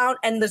sat down,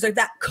 and there's like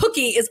that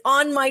cookie is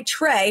on my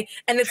tray,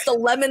 and it's the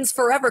Lemons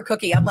Forever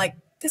cookie. I'm like,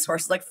 this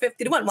horse is like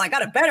 50 to 1. Well, I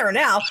got it better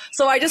now.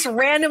 So I just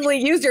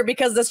randomly used her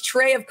because this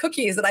tray of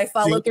cookies that I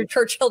followed through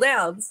Churchill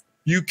Downs.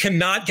 You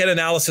cannot get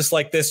analysis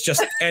like this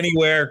just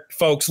anywhere,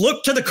 folks.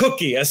 Look to the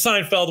cookie, as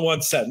Seinfeld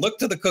once said. Look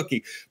to the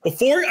cookie.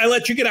 Before I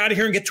let you get out of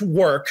here and get to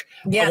work,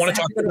 I want to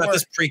talk about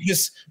this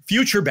Preakness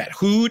future bet.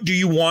 Who do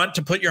you want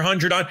to put your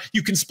 100 on?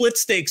 You can split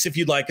stakes if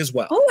you'd like as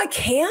well. Oh, I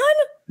can?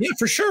 Yeah,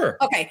 for sure.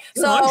 Okay,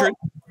 so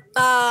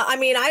I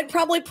mean, I'd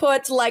probably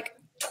put like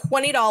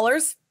 $20,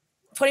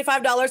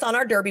 $25 on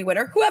our Derby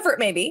winner, whoever it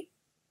may be.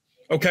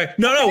 Okay.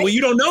 No. Well, you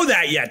don't know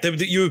that yet.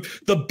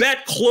 The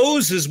bet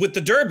closes with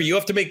the Derby. You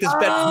have to make this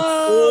bet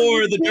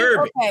before the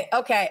Derby.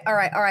 Okay. All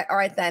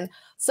right then.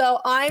 So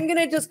I'm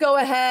gonna just go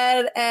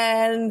ahead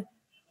and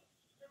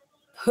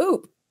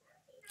poop.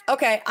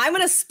 Okay, I'm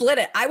gonna split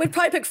it. I would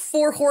probably pick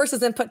 4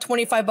 horses and put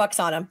 $25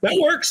 on them. That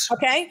works.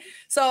 Okay.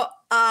 So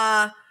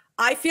I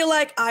feel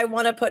like I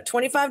want to put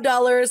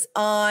 $25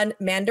 on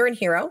Mandarin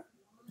Hero.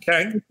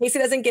 Okay. In case he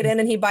doesn't get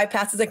in and he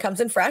bypasses and comes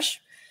in fresh.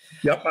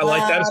 Yep, I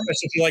like that,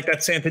 especially if you like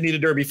that Santa Anita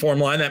Derby form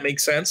line. That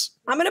makes sense.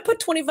 I'm going to put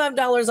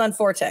 $25 on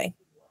Forte.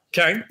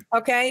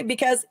 Okay,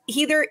 because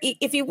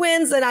if he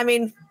wins, then I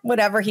mean,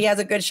 whatever, he has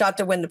a good shot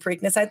to win the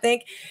Preakness, I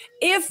think.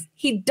 If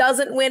he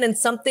doesn't win and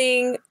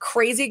something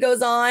crazy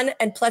goes on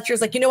and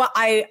Pletcher's like, you know what,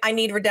 I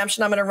need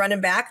redemption, I'm going to run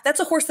him back. That's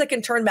a horse that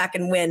can turn back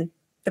and win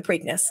the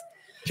Preakness.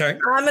 Okay.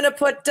 I'm going to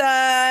put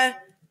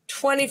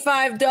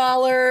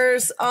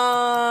 $25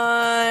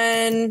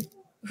 on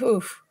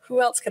who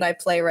else could I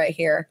play right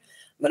here?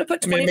 I'm going to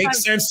put 25. I mean, it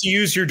makes sense to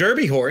use your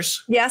Derby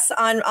horse. Yes,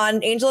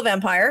 on Angel of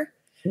Empire.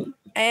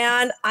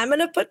 And I'm going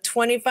to put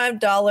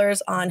 $25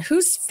 on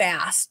who's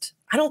fast.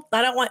 I don't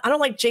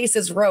like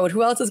Jace's Road.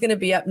 Who else is going to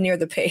be up near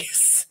the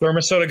pace?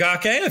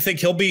 Thermosodagake. I think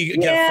he'll be.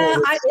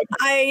 I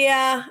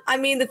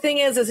mean, the thing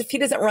is if he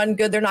doesn't run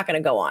good, they're not going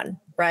to go on,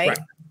 right?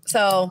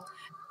 So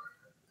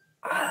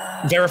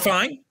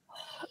verifying.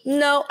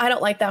 No, I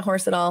don't like that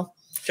horse at all.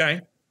 Okay.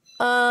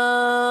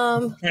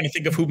 I'm trying to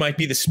think of who might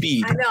be the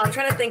speed. I know. I'm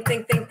trying to think.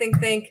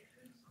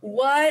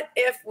 What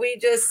if we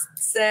just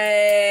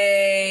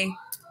say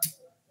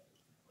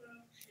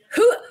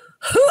who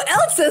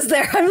else is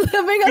there? I'm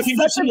living I think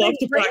you should love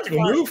the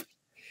Practical Move.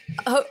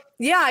 Oh,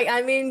 yeah.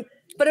 I mean,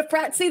 but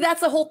that's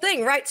the whole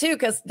thing, right? Too,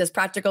 because does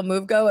Practical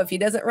Move go if he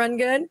doesn't run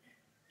good?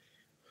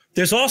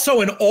 There's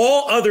also an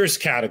all others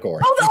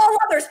category. Oh, the all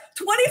others.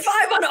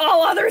 25 on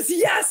all others.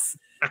 Yes.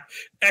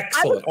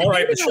 Excellent. All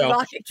right, Michelle.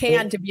 Rocket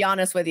Can, to be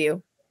honest with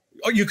you.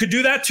 Oh, you could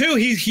do that too.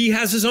 He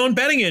has his own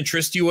betting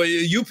interest.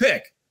 You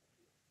pick.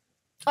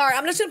 All right,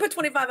 I'm just gonna put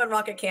 25 on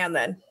Rocket Can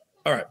then.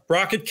 All right,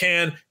 Rocket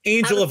Can,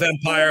 Angel of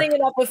Empire,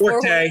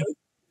 Forte.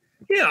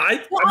 Yeah, I'm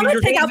gonna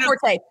take out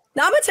Forte.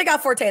 Now I'm gonna take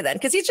out Forte then,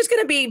 because he's just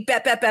gonna be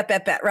bet,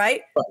 right?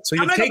 Right. So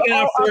you're taking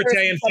out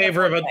Forte in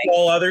favor of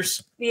all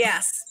others.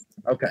 Yes.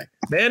 Okay.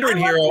 Mandarin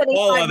Hero,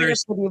 all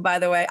others. With you, by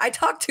the way, I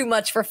talked too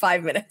much for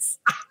 5 minutes.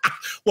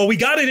 Well, we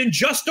got it in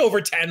just over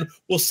 10.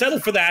 We'll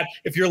settle for that.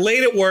 If you're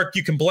late at work,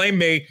 you can blame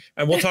me,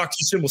 and we'll talk to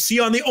you soon. We'll see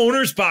you on the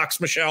owner's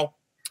box, Michelle.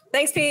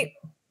 Thanks, Pete.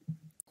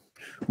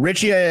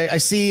 Richie, I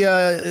see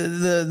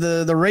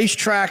the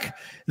racetrack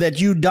that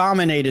you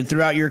dominated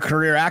throughout your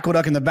career,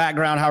 Aqueduct in the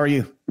background. How are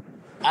you?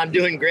 I'm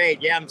doing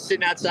great. Yeah, I'm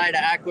sitting outside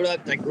of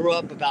Aqueduct. I grew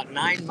up about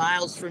 9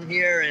 miles from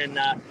here, and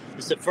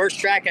it's the first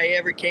track I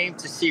ever came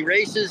to see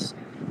races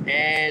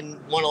and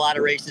won a lot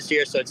of races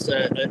here. So it's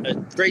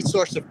a great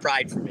source of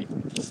pride for me.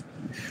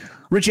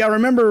 Richie, I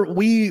remember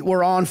we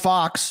were on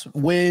Fox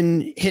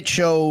when Hit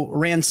Show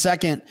ran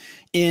second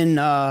in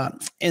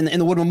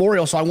the Wood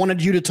Memorial. So I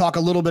wanted you to talk a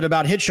little bit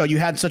about Hit Show. You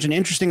had such an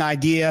interesting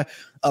idea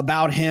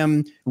about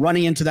him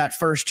running into that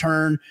first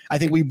turn. I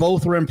think we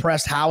both were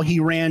impressed how he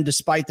ran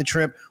despite the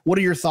trip. What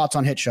are your thoughts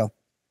on Hit Show?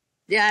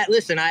 Yeah,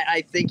 listen,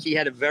 I think he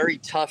had a very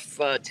tough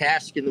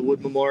task in the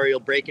Wood Memorial,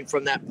 breaking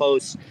from that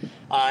post.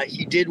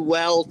 He did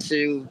well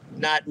to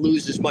not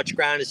lose as much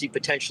ground as he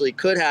potentially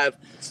could have,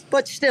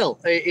 but still,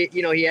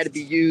 he had to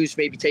be used,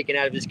 maybe taken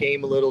out of his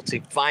game a little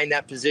to find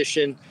that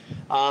position.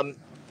 And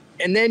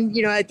then,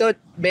 I thought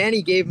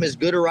Manny gave him as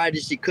good a ride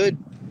as he could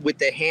with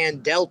the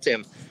hand dealt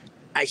him.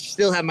 I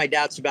still have my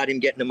doubts about him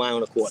getting a mile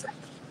and a quarter.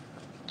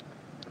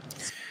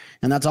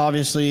 And that's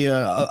obviously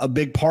a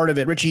big part of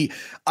it. Richie,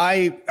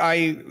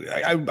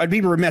 I'd be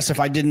remiss if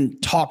I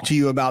didn't talk to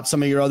you about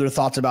some of your other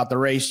thoughts about the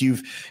race.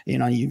 You've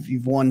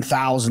won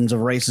thousands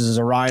of races as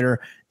a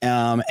rider.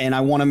 And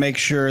I want to make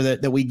sure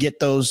that we get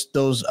those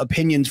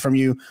opinions from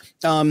you.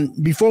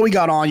 Before we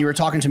got on, you were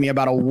talking to me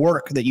about a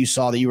work that you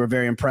saw that you were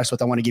very impressed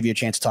with. I want to give you a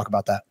chance to talk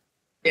about that.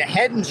 Yeah,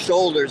 head and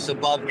shoulders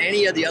above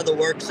any of the other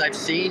works I've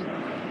seen.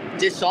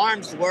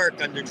 Disarm's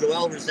work under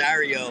Joel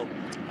Rosario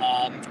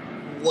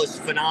was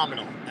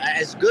phenomenal.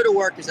 As good a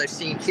work as I've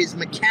seen. His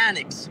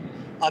mechanics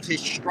of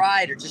his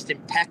stride are just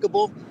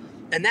impeccable.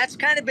 And that's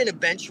kind of been a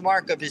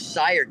benchmark of his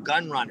sire,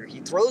 Gunrunner. He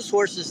throws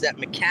horses that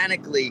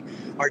mechanically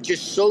are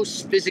just so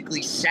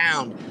physically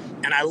sound.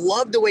 And I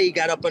love the way he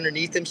got up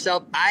underneath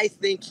himself. I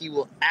think he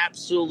will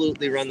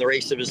absolutely run the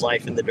race of his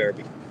life in the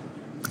Derby.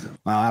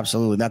 Wow,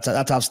 absolutely. That's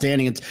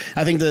outstanding.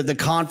 I think the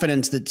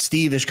confidence that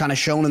Steve has kind of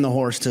shown in the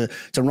horse to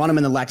run him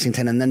in the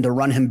Lexington and then to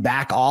run him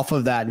back off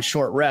of that in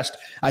short rest,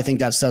 I think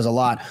that says a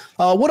lot.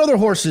 What other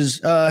horses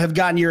have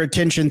gotten your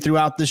attention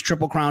throughout this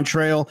Triple Crown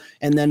Trail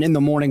and then in the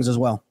mornings as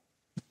well?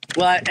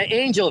 Well,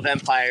 Angel of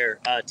Empire,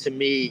 to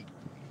me,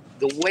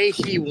 the way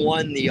he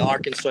won the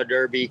Arkansas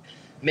Derby,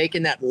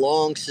 making that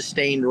long,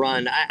 sustained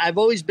run, I've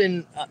always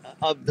been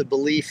of the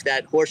belief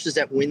that horses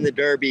that win the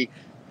Derby,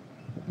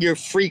 your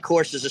freak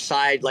horses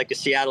aside, like a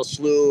Seattle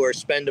Slew or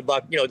Spend a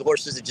Buck, the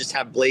horses that just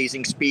have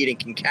blazing speed and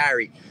can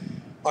carry,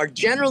 are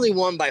generally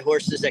won by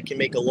horses that can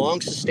make a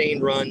long,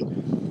 sustained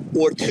run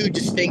or two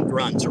distinct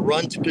runs, a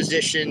run to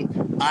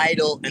position,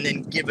 idle, and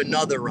then give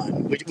another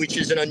run, which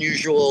is an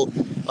unusual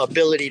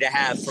ability to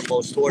have for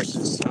most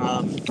horses.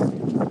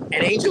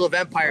 And Angel of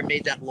Empire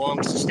made that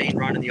long, sustained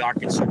run in the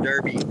Arkansas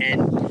Derby,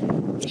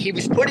 and he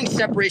was putting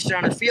separation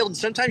on the field, and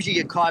sometimes you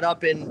get caught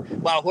up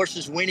in, wow, a horse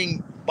is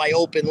winning by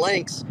open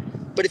lengths.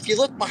 But if you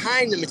look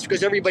behind them, it's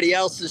because everybody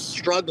else is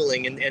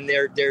struggling and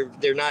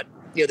they're not,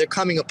 they're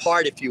coming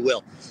apart, if you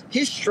will.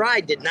 His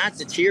stride did not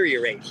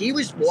deteriorate. He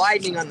was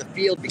widening on the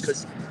field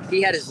because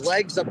he had his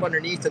legs up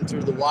underneath him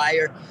through the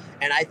wire.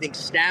 And I think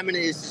stamina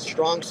is his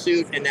strong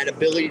suit, and that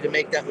ability to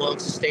make that long,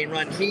 sustained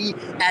run. He,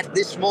 at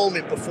this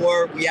moment,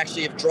 before we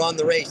actually have drawn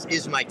the race,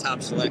 is my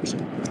top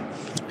selection.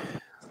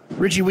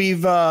 Richie,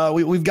 we've got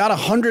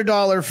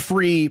 $100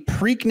 free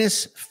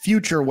Preakness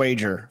future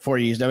wager for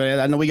you.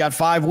 I know we got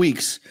 5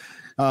 weeks.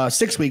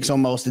 6 weeks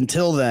almost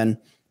until then.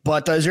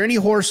 But is there any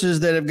horses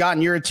that have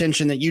gotten your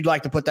attention that you'd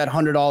like to put that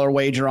 $100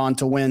 wager on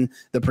to win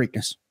the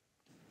Preakness?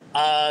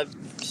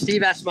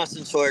 Steve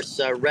Asmussen's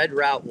horse, Red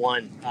Route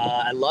 1.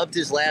 I loved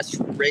his last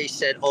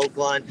race at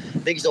Oaklawn. I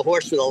think he's a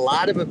horse with a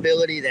lot of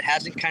ability that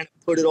hasn't kind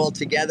of put it all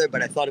together,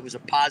 but I thought it was a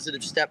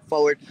positive step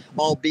forward,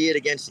 albeit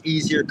against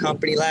easier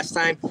company last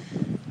time.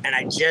 And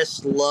I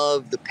just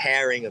love the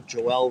pairing of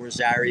Joel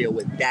Rosario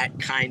with that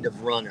kind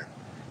of runner.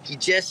 He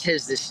just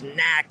has this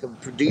knack of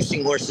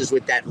producing horses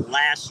with that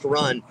last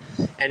run.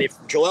 And if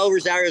Joel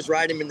Rosario's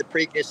riding him in the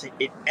Preakness,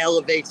 it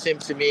elevates him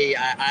to me.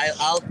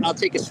 I'll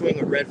take a swing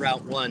at Red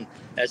Route 1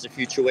 as a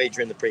future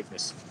wager in the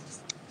Preakness.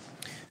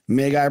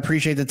 Mig, I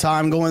appreciate the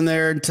time going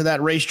there to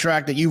that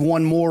racetrack that you've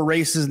won more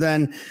races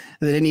than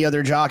any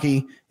other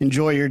jockey.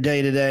 Enjoy your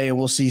day today, and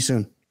we'll see you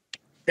soon.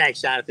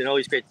 Thanks, Jonathan.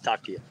 Always great to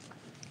talk to you.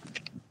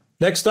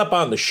 Next up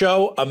on the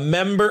show, a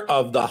member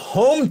of the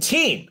home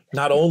team.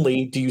 Not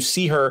only do you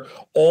see her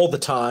all the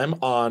time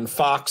on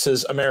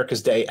Fox's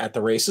America's Day at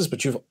the Races,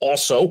 but you've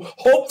also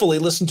hopefully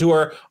listened to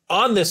her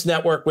on this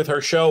network with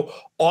her show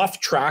Off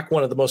Track,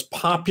 one of the most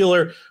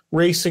popular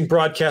racing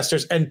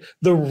broadcasters and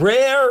the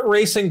rare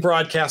racing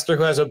broadcaster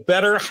who has a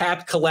better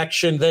hat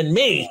collection than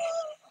me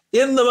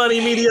in the Money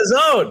Media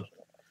Zone.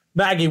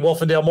 Maggie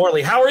Wolfendale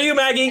Morley. How are you,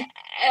 Maggie?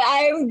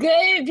 I'm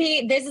good,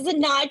 Pete. This is a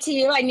nod to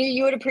you. I knew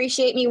you would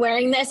appreciate me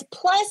wearing this.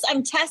 Plus,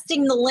 I'm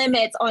testing the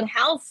limits on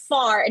how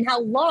far and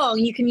how long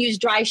you can use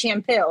dry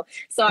shampoo.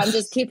 So I'm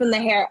just keeping the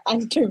hair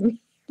under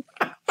me.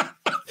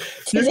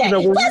 Today.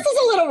 Plus,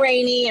 it's a little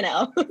rainy,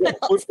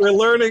 We're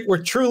learning.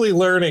 We're truly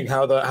learning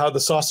how the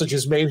sausage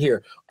is made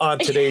here on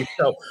today's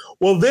show.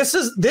 Well,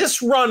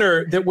 this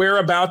runner that we're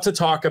about to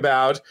talk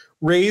about,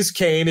 Raise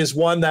Cain, is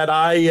one that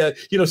I,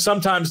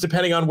 sometimes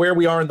depending on where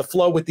we are in the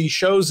flow with these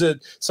shows,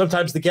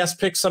 sometimes the guest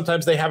picks,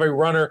 sometimes they have a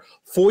runner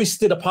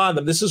foisted upon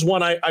them. This is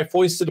one I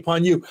foisted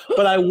upon you,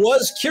 but I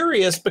was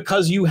curious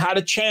because you had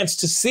a chance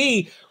to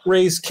see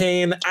Raise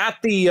Cain at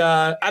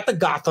the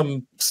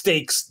Gotham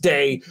Stakes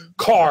Day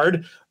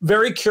card.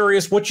 Very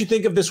curious what you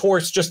think of this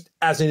horse just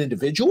as an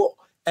individual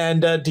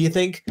And do you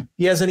think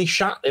he has any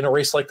shot in a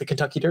race like the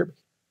Kentucky Derby?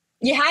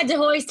 You had to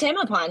hoist him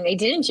upon me,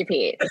 didn't you,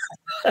 Pete?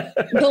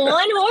 The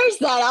one horse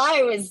that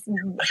I was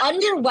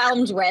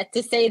underwhelmed with,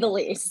 to say the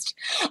least,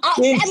 at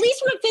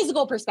least from a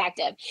physical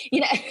perspective.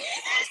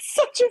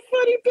 Such a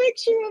funny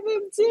picture of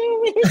him too.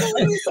 With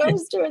a loose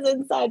horse to his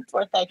inside,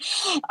 poor thing.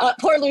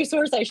 Poor loose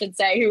horse, I should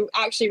say, who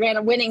actually ran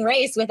a winning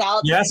race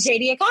without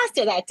JD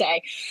Acosta that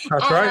day.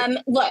 That's right.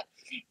 Look.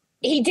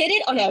 He did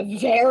it on a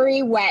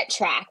very wet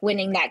track,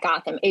 winning that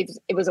Gotham. It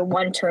was a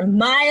one-turn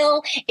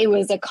mile. It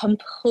was a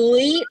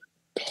complete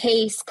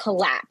pace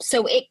collapse.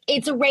 So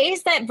it's a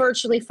race that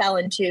virtually fell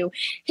into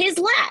his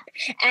lap.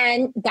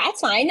 And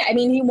that's fine. I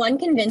mean, he won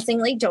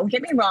convincingly, don't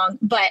get me wrong,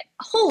 but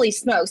holy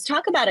smokes,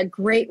 talk about a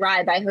great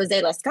ride by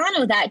Jose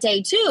Lezcano that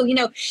day too.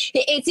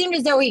 It seemed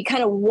as though he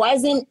kind of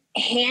wasn't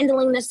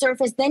handling the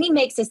surface. Then he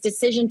makes this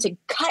decision to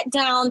cut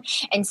down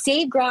and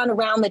save ground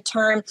around the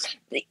turn.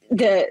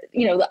 The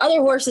other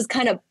horses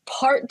kind of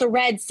part the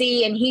Red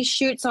Sea and he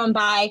shoots on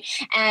by.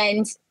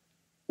 And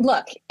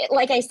look,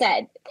 like I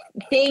said,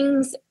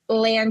 things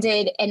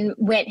landed and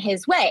went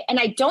his way. And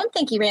I don't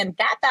think he ran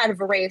that bad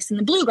of a race in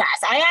the Bluegrass.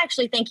 I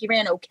actually think he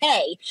ran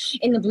okay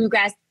in the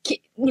Bluegrass,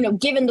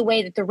 given the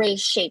way that the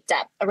race shaped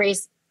up. A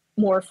race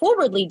more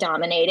forwardly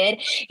dominated.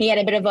 He had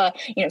a bit of a,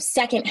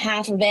 second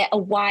half of it, a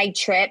wide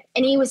trip,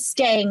 and he was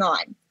staying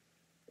on.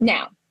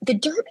 Now, the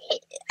Derby,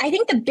 I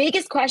think the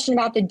biggest question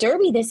about the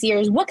Derby this year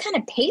is what kind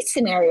of pace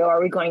scenario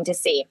are we going to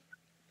see?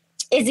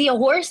 Is he a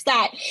horse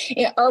that,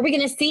 are we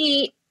going to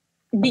see,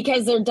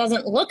 because there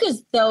doesn't look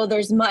as though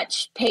there's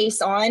much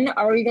pace on,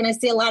 are we going to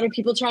see a lot of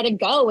people try to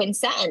go and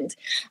send?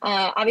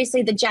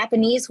 Obviously, the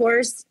Japanese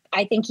horse,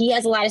 I think he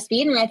has a lot of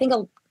speed, and I think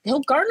he'll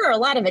garner a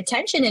lot of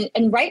attention,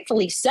 and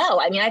rightfully so.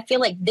 I mean, I feel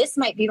like this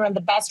might be one of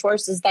the best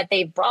horses that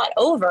they've brought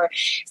over.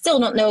 Still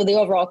don't know the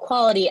overall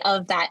quality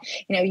of that,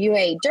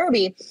 UA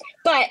Derby.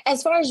 But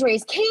as far as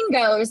Race Cain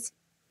goes,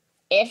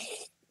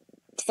 if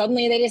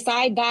suddenly they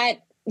decide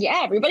that,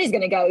 everybody's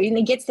going to go, and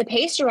he gets the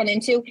pace to run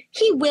into,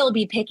 he will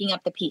be picking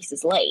up the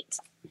pieces late.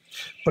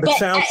 But it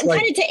sounds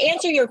like, kind of to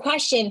answer your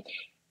question,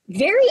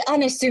 very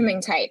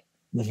unassuming type.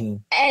 Mm-hmm.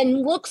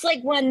 And looks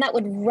like one that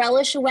would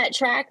relish a wet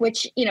track,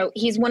 which,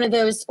 he's one of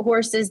those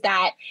horses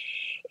that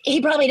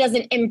he probably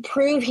doesn't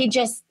improve. He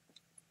just,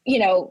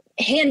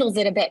 handles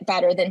it a bit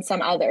better than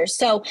some others.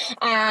 So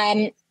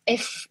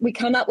if we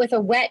come up with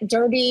a wet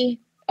Derby,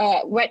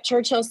 wet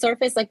Churchill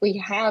surface like we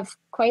have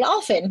quite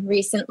often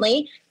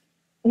recently,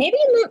 maybe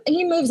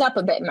he moves up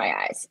a bit in my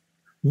eyes.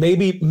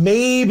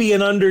 Maybe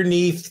an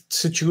underneath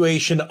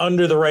situation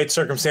under the right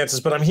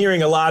circumstances, but I'm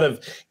hearing a lot of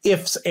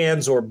ifs,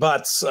 ands, or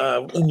buts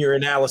in your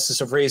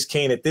analysis of Race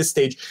Cain at this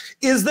stage.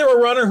 Is there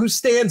a runner who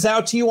stands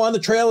out to you on the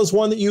trail as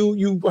one that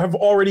you have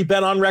already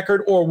been on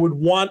record or would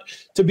want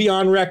to be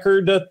on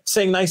record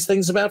saying nice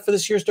things about for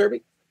this year's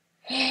Derby?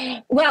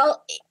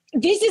 Well,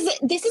 this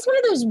is one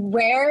of those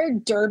rare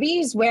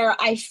derbies where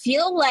I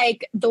feel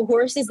like the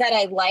horses that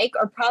I like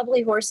are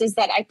probably horses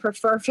that I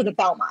prefer for the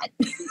Belmont.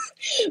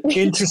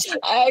 Interesting.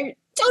 I'm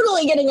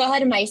totally getting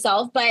ahead of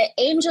myself, but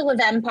Angel of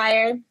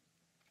Empire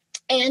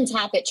and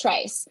Tappet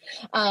Trice.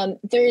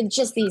 They're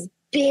just these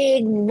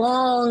big,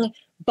 long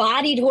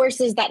bodied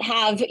horses that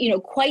have,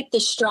 quite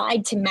the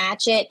stride to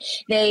match it.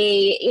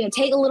 They,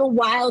 take a little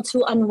while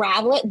to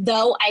unravel it,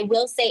 though I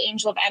will say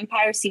Angel of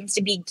Empire seems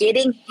to be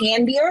getting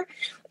handier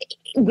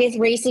with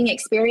racing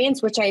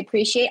experience, which I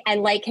appreciate. I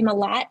like him a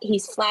lot.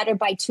 He's flattered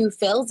by Two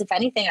Phils. If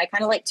anything, I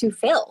kind of like Two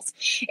Phils.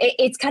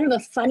 It's kind of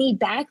a funny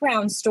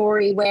background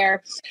story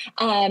where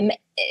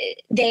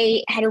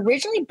they had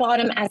originally bought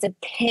him as a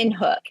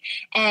pinhook,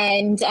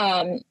 and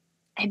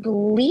I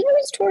believe it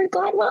was Tori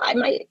Gladwell.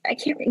 I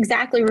can't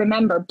exactly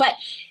remember, but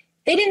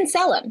they didn't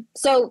sell him.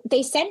 So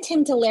they sent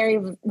him to Larry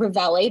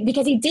Ravelli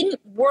because he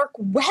didn't work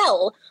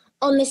well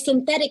on the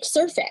synthetic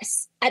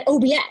surface at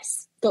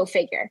OBS. Go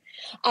figure.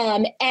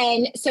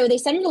 And so they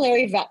sent him to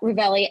Larry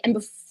Ravelli, and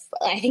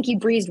I think he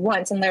breezed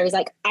once, and Larry's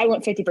like, I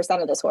want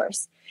 50% of this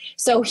horse.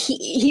 So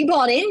he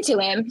bought into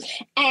him.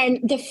 And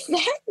the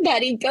fact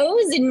that he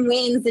goes and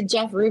wins the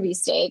Jeff Ruby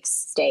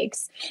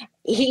stakes,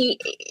 he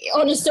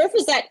on a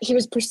surface that he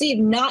was perceived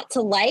not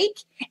to like,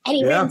 and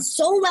he ran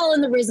so well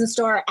in the Risen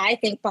Star, I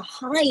think,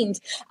 behind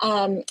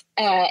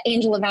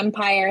Angel of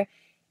Empire.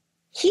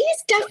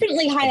 He's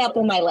definitely high up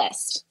on my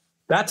list.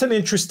 That's an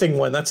interesting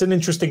one. That's an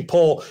interesting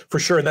poll for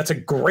sure. And that's a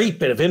great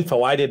bit of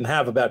info I didn't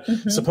have about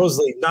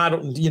supposedly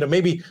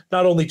maybe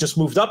not only just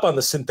moved up on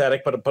the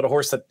synthetic, but a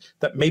horse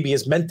that maybe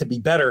is meant to be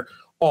better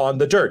on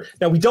the dirt.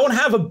 Now, we don't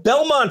have a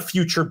Belmont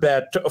future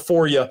bet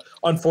for you,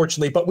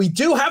 unfortunately, but we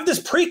do have this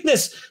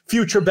Preakness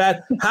future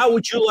bet. How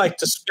would you like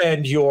to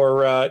spend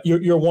your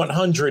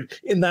 100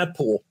 in that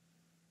pool?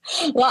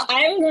 Well,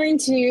 I'm going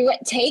to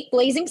take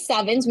Blazing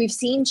Sevens. We've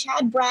seen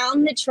Chad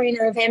Brown, the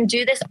trainer of him,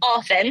 do this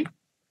often.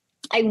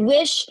 I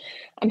wish,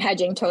 I'm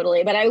hedging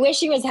totally, but I wish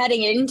he was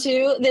heading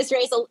into this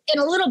race in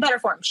a little better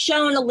form,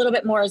 shown a little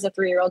bit more as a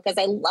 3-year-old, because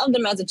I loved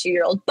him as a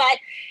 2-year-old. But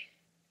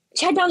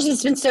Chad Brown's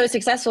just been so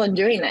successful in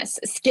doing this,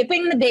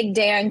 skipping the big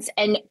dance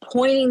and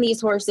pointing these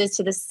horses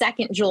to the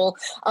second jewel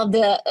of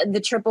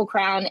the Triple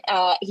Crown.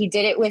 He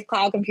did it with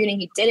cloud computing.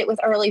 He did it with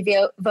early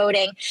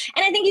voting.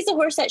 And I think he's a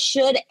horse that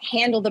should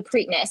handle the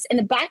Preakness. In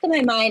the back of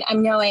my mind,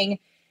 I'm going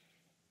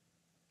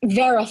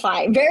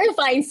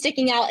verifying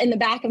sticking out in the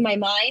back of my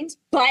mind.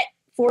 But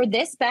for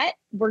this bet,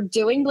 we're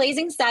doing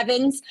Blazing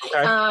Sevens.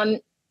 Okay.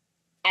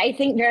 I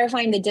think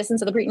verifying the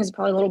distance of the Preakness is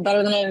probably a little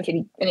better than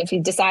him. If he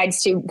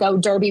decides to go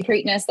Derby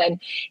Preakness, then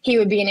he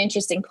would be an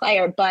interesting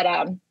player. But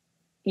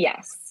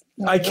yes,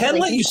 I can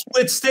let you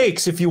split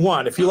stakes if you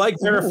want. If you like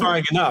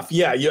verifying enough,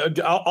 yeah,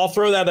 I'll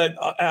throw that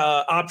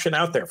option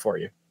out there for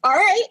you. All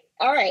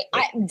right,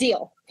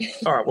 deal.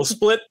 All right, we'll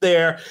split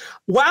there.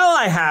 While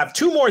I have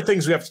two more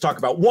things we have to talk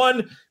about.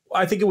 One,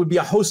 I think it would be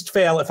a host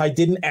fail if I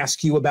didn't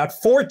ask you about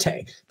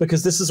Forte,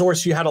 because this is a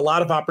horse you had a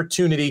lot of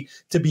opportunity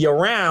to be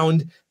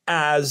around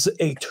as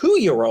a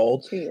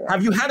 2-year-old.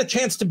 Have you had a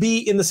chance to be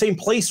in the same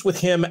place with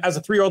him as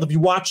a 3-year-old? Have you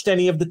watched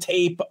any of the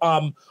tape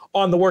on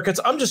the workouts?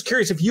 I'm just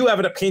curious if you have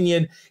an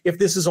opinion, if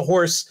this is a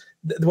horse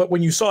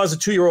when you saw as a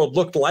 2-year-old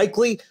looked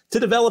likely to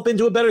develop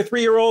into a better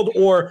 3-year-old,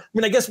 or, I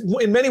mean, I guess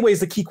in many ways,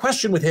 the key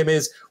question with him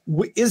is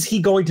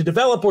he going to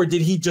develop, or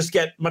did he just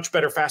get much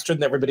better faster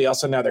than everybody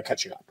else and now they're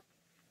catching up?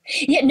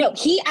 Yeah, no,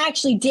 he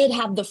actually did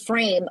have the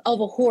frame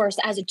of a horse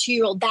as a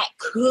 2-year-old that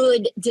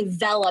could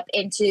develop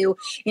into,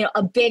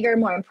 a bigger,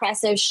 more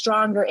impressive,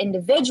 stronger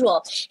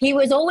individual. He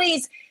was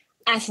always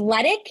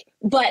athletic,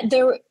 but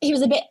he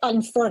was a bit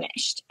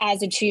unfurnished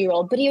as a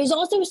 2-year-old. But he was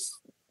also,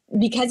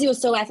 because he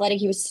was so athletic,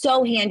 he was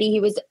so handy. He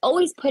was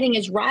always putting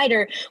his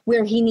rider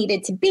where he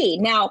needed to be.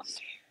 Now,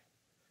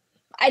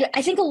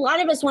 I think a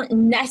lot of us weren't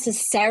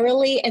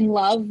necessarily in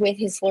love with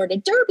his Florida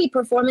Derby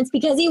performance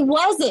because he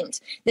wasn't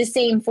the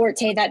same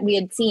Forte that we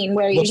had seen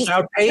where he just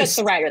took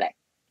the rider there.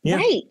 Yeah.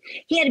 Right.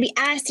 He had to be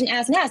asked and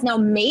asked and asked. Now,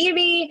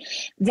 maybe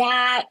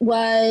that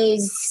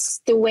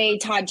was the way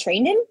Todd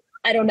trained him.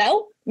 I don't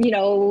know.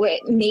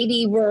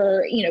 Maybe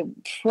we're,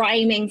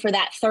 priming for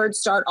that third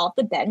start off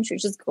the bench,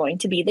 which is going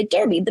to be the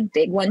Derby, the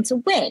big one to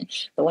win,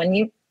 the one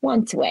you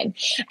want to win.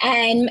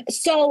 And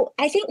so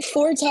I think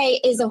Forte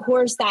is a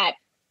horse that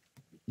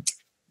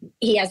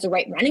he has the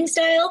right running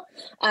style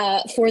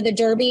for the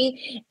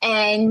Derby.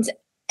 And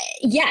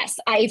yes,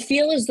 I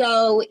feel as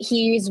though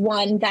he's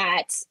one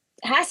that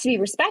has to be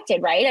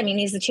respected, right? I mean,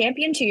 he's the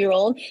champion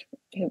 2-year-old.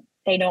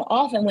 They don't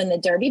often win the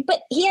Derby,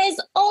 but he has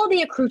all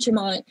the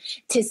accoutrement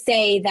to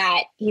say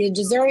that he's a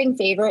deserving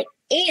favorite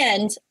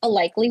and a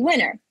likely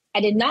winner. I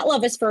did not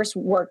love his first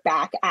work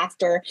back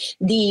after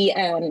the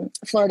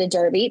Florida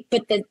Derby,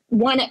 but the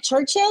one at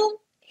Churchill,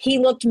 he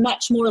looked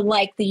much more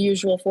like the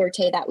usual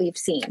Forte that we've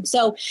seen.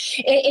 So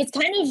it's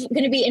kind of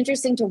going to be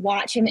interesting to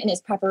watch him in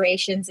his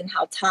preparations and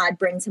how Todd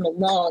brings him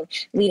along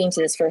leading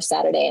to this first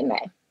Saturday in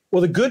May.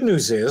 Well, the good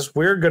news is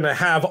we're going to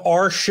have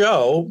our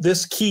show.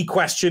 This key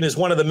question is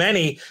one of the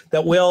many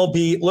that we'll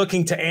be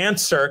looking to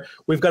answer.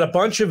 We've got a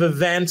bunch of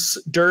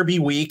events Derby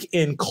week,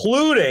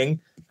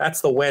 including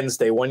that's the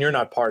Wednesday one. You're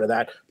not part of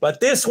that.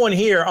 But this one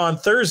here on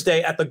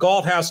Thursday at the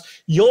Galt House,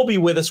 you'll be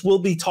with us. We'll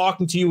be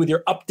talking to you with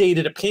your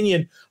updated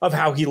opinion of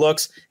how he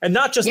looks. And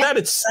not just that,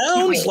 it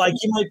sounds like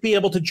you might be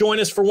able to join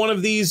us for one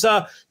of these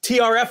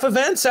TRF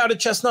events out at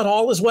Chestnut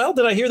Hall as well.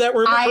 Did I hear that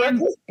rumor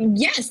correctly?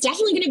 Yes,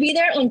 definitely going to be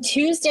there on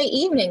Tuesday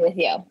evening with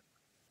you.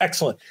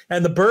 Excellent.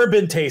 And the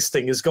bourbon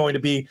tasting is going to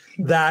be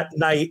that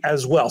night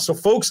as well. So,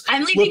 folks,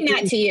 I'm leaving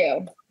that to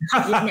you.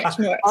 Much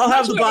more. I'll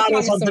have the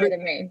bottles on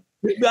than me.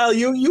 Well,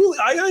 you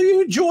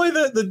enjoy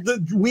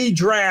the wee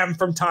dram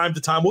from time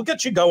to time. We'll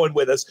get you going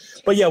with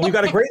us. But yeah, we've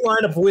got a great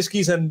lineup of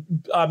whiskeys, and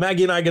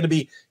Maggie and I are going to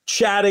be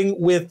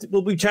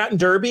we'll be chatting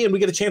Derby, and we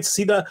get a chance to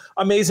see the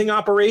amazing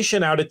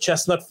operation out at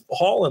Chestnut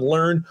Hall and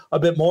learn a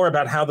bit more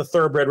about how the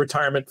Thoroughbred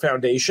Retirement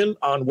Foundation,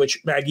 on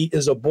which Maggie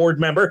is a board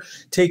member,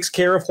 takes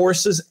care of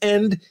horses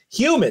and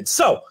humans.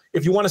 So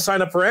if you want to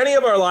sign up for any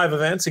of our live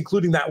events,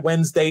 including that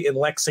Wednesday in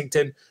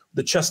Lexington,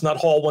 the Chestnut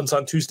Hall ones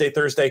on Tuesday,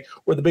 Thursday,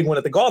 or the big one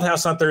at the Galt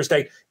House on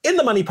Thursday,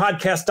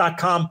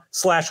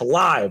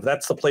 inthemoneypodcast.com/live.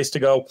 That's the place to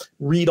go.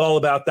 Read all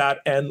about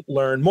that and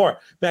learn more.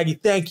 Maggie,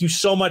 thank you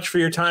so much for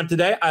your time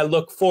today. I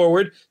look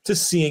forward to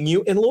seeing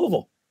you in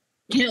Louisville.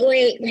 Can't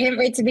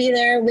wait to be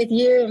there with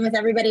you and with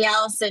everybody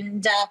else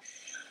and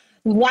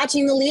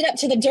watching the lead up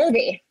to the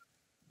Derby.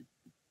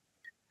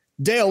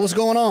 Dale, what's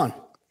going on?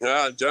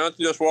 Jonathan,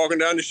 just walking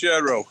down the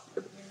shed row.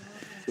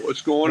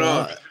 What's going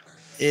on?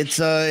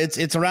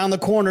 It's around the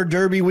corner.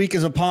 Derby week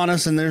is upon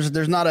us, and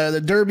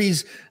the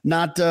Derby's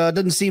not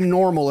doesn't seem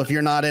normal if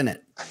you're not in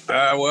it.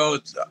 Well,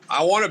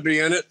 I want to be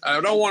in it. I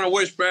don't want to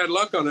wish bad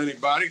luck on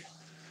anybody.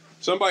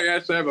 Somebody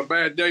has to have a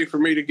bad day for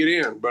me to get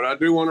in, but I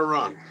do want to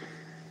run.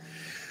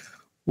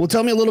 Well,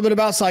 tell me a little bit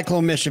about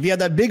Cyclone Mischief. You had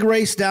that big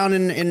race down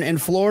in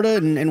Florida,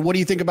 and what do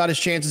you think about his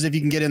chances if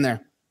you can get in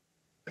there?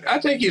 I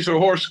think he's a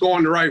horse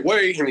going the right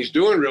way, and he's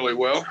doing really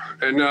well.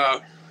 And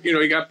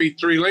he got beat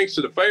 3 lengths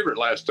to the favorite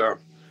last time.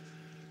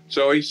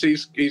 So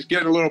he's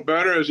getting a little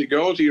better as he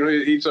goes.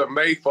 He's a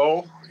May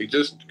foal. He's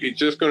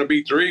just going to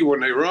be 3 when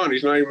they run.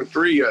 He's not even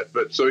 3 yet,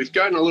 but so he's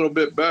gotten a little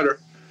bit better.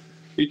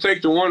 you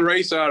take the one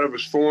race out of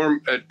his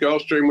form at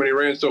Gulfstream when he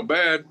ran so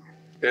bad,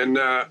 and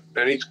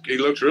he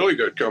looks really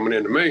good coming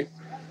into me.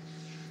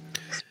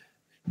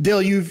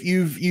 Dill,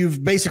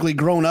 you've basically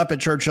grown up at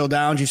Churchill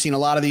Downs. You've seen a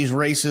lot of these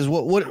races.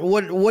 What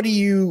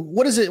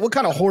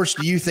kind of horse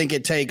do you think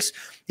it takes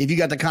if you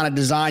got to kind of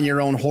design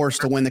your own horse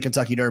to win the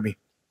Kentucky Derby?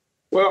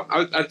 Well,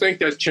 I think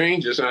that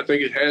changes, and I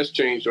think it has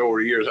changed over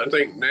the years. I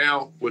think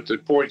now with the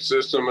point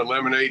system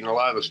eliminating a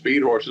lot of the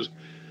speed horses,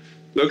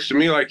 looks to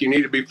me like you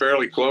need to be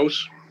fairly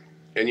close,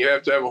 and you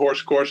have to have a horse,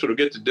 of course, that'll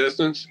get the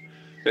distance,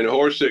 and a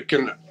horse that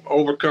can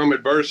overcome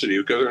adversity.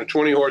 Because in a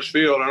 20-horse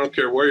field, I don't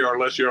care where you are,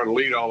 unless you're on the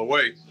lead all the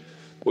way,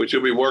 which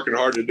you'll be working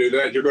hard to do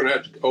that, you're going to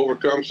have to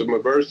overcome some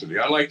adversity.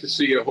 I like to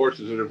see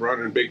horses that have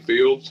run in big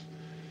fields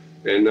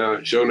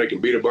and shown they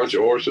can beat a bunch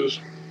of horses.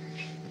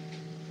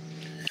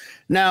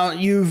 Now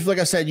like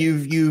I said,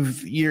 you're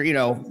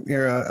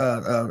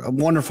a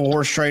wonderful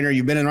horse trainer.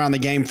 You've been around the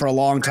game for a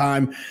long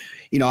time.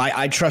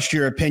 I trust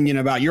your opinion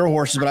about your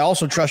horses, but I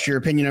also trust your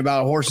opinion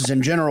about horses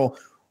in general.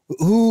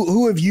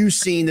 Who have you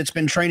seen that's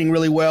been training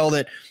really well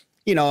that,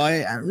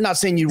 I'm not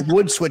saying you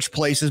would switch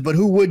places, but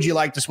who would you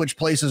like to switch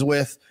places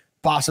with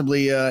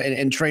possibly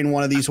and train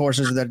one of these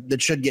horses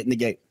that should get in the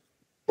gate?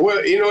 Well,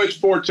 it's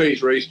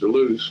Forte's race to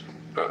lose.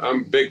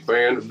 I'm a big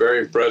fan,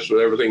 very impressed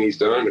with everything he's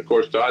done. Of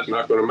course, Todd's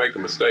not going to make a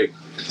mistake.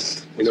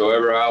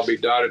 Every I'll be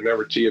dotted,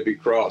 never T will be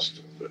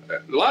crossed.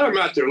 A lot of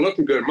them out there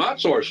looking good.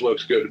 Mott's horse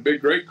looks good. The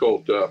big great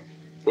colt.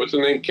 What's the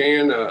name?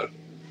 Cain?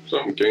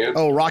 Something Cain.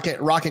 Oh, Rocket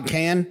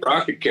Cain?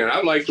 Rocket Cain.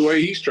 I like the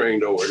way he's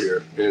trained over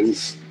here. And,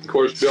 of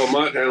course, Bill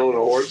Mott handling the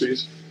horse.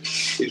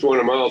 He's one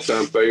of my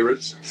all-time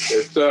favorites.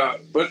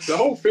 But the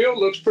whole field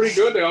looks pretty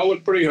good. They all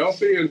look pretty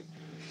healthy. And,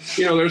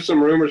 there's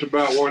some rumors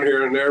about one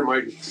here and there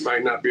might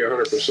not be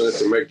 100%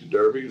 to make the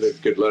Derby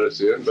that could let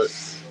us in. But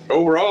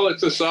overall,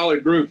 it's a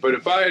solid group. But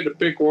if I had to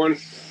pick one,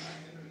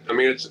 I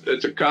mean,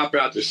 it's a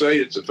cop-out to say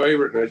it's a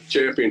favorite and a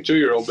champion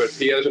 2-year-old, but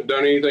he hasn't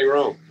done anything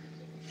wrong.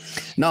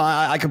 No,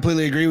 I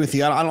completely agree with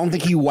you. I don't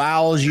think he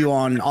wows you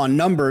on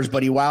numbers,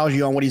 but he wows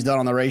you on what he's done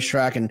on the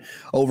racetrack and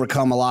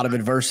overcome a lot of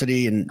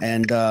adversity.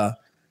 And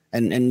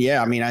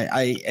yeah, I mean,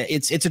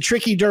 it's a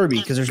tricky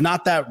Derby because there's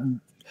not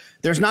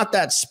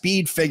that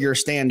speed figure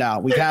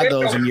standout. We've had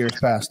those in years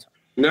past.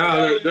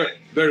 No,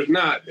 there's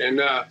not.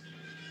 And,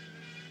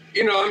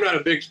 I'm not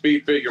a big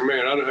speed figure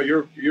man. I know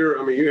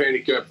you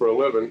handicap for a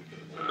living.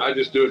 I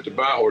just do it to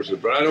buy horses,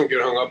 but I don't get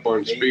hung up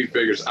on speed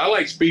figures. I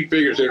like speed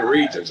figures in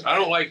regions. I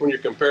don't like when you're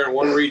comparing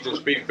one region's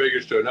speed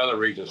figures to another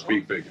region's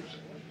speed figures.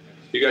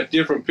 You got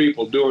different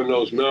people doing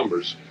those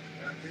numbers.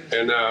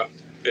 And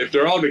if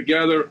they're all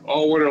together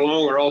all winter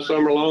long or all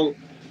summer long,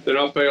 then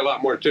I'll pay a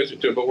lot more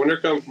attention to it. But when they're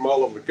coming from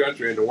all over the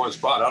country into one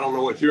spot, I don't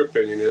know what your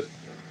opinion is.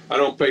 I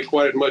don't pay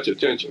quite as much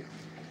attention.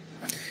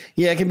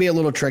 Yeah, it can be a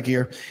little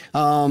trickier.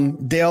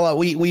 Dale,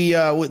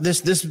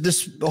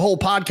 this whole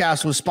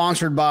podcast was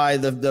sponsored by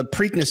the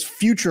Preakness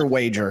Future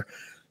Wager.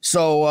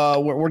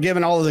 So we're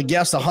giving all of the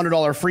guests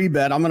 $100 free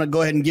bet. I'm going to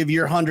go ahead and give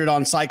your 100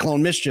 on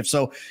Cyclone Mischief.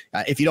 So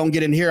if you don't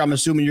get in here, I'm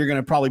assuming you're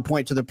going to probably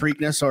point to the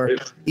Preakness, or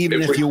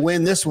if you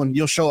win this one,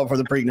 you'll show up for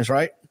the Preakness,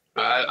 right?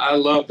 I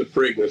love the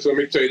Preakness. Let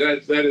me tell you,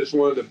 that is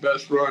one of the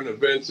best run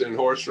events in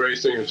horse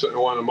racing and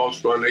one of the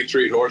most fun. They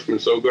treat horsemen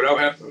so good.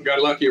 I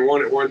got lucky and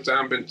won it one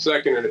time, been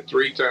second in it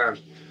 3 times.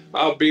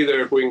 I'll be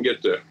there if we can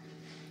get there.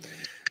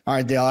 All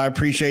right, Dale, I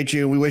appreciate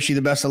you. We wish you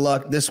the best of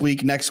luck this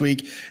week, next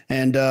week,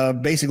 and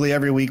basically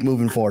every week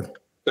moving forward.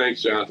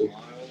 Thanks, Jonathan.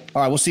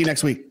 All right, we'll see you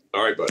next week.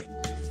 All right, bud.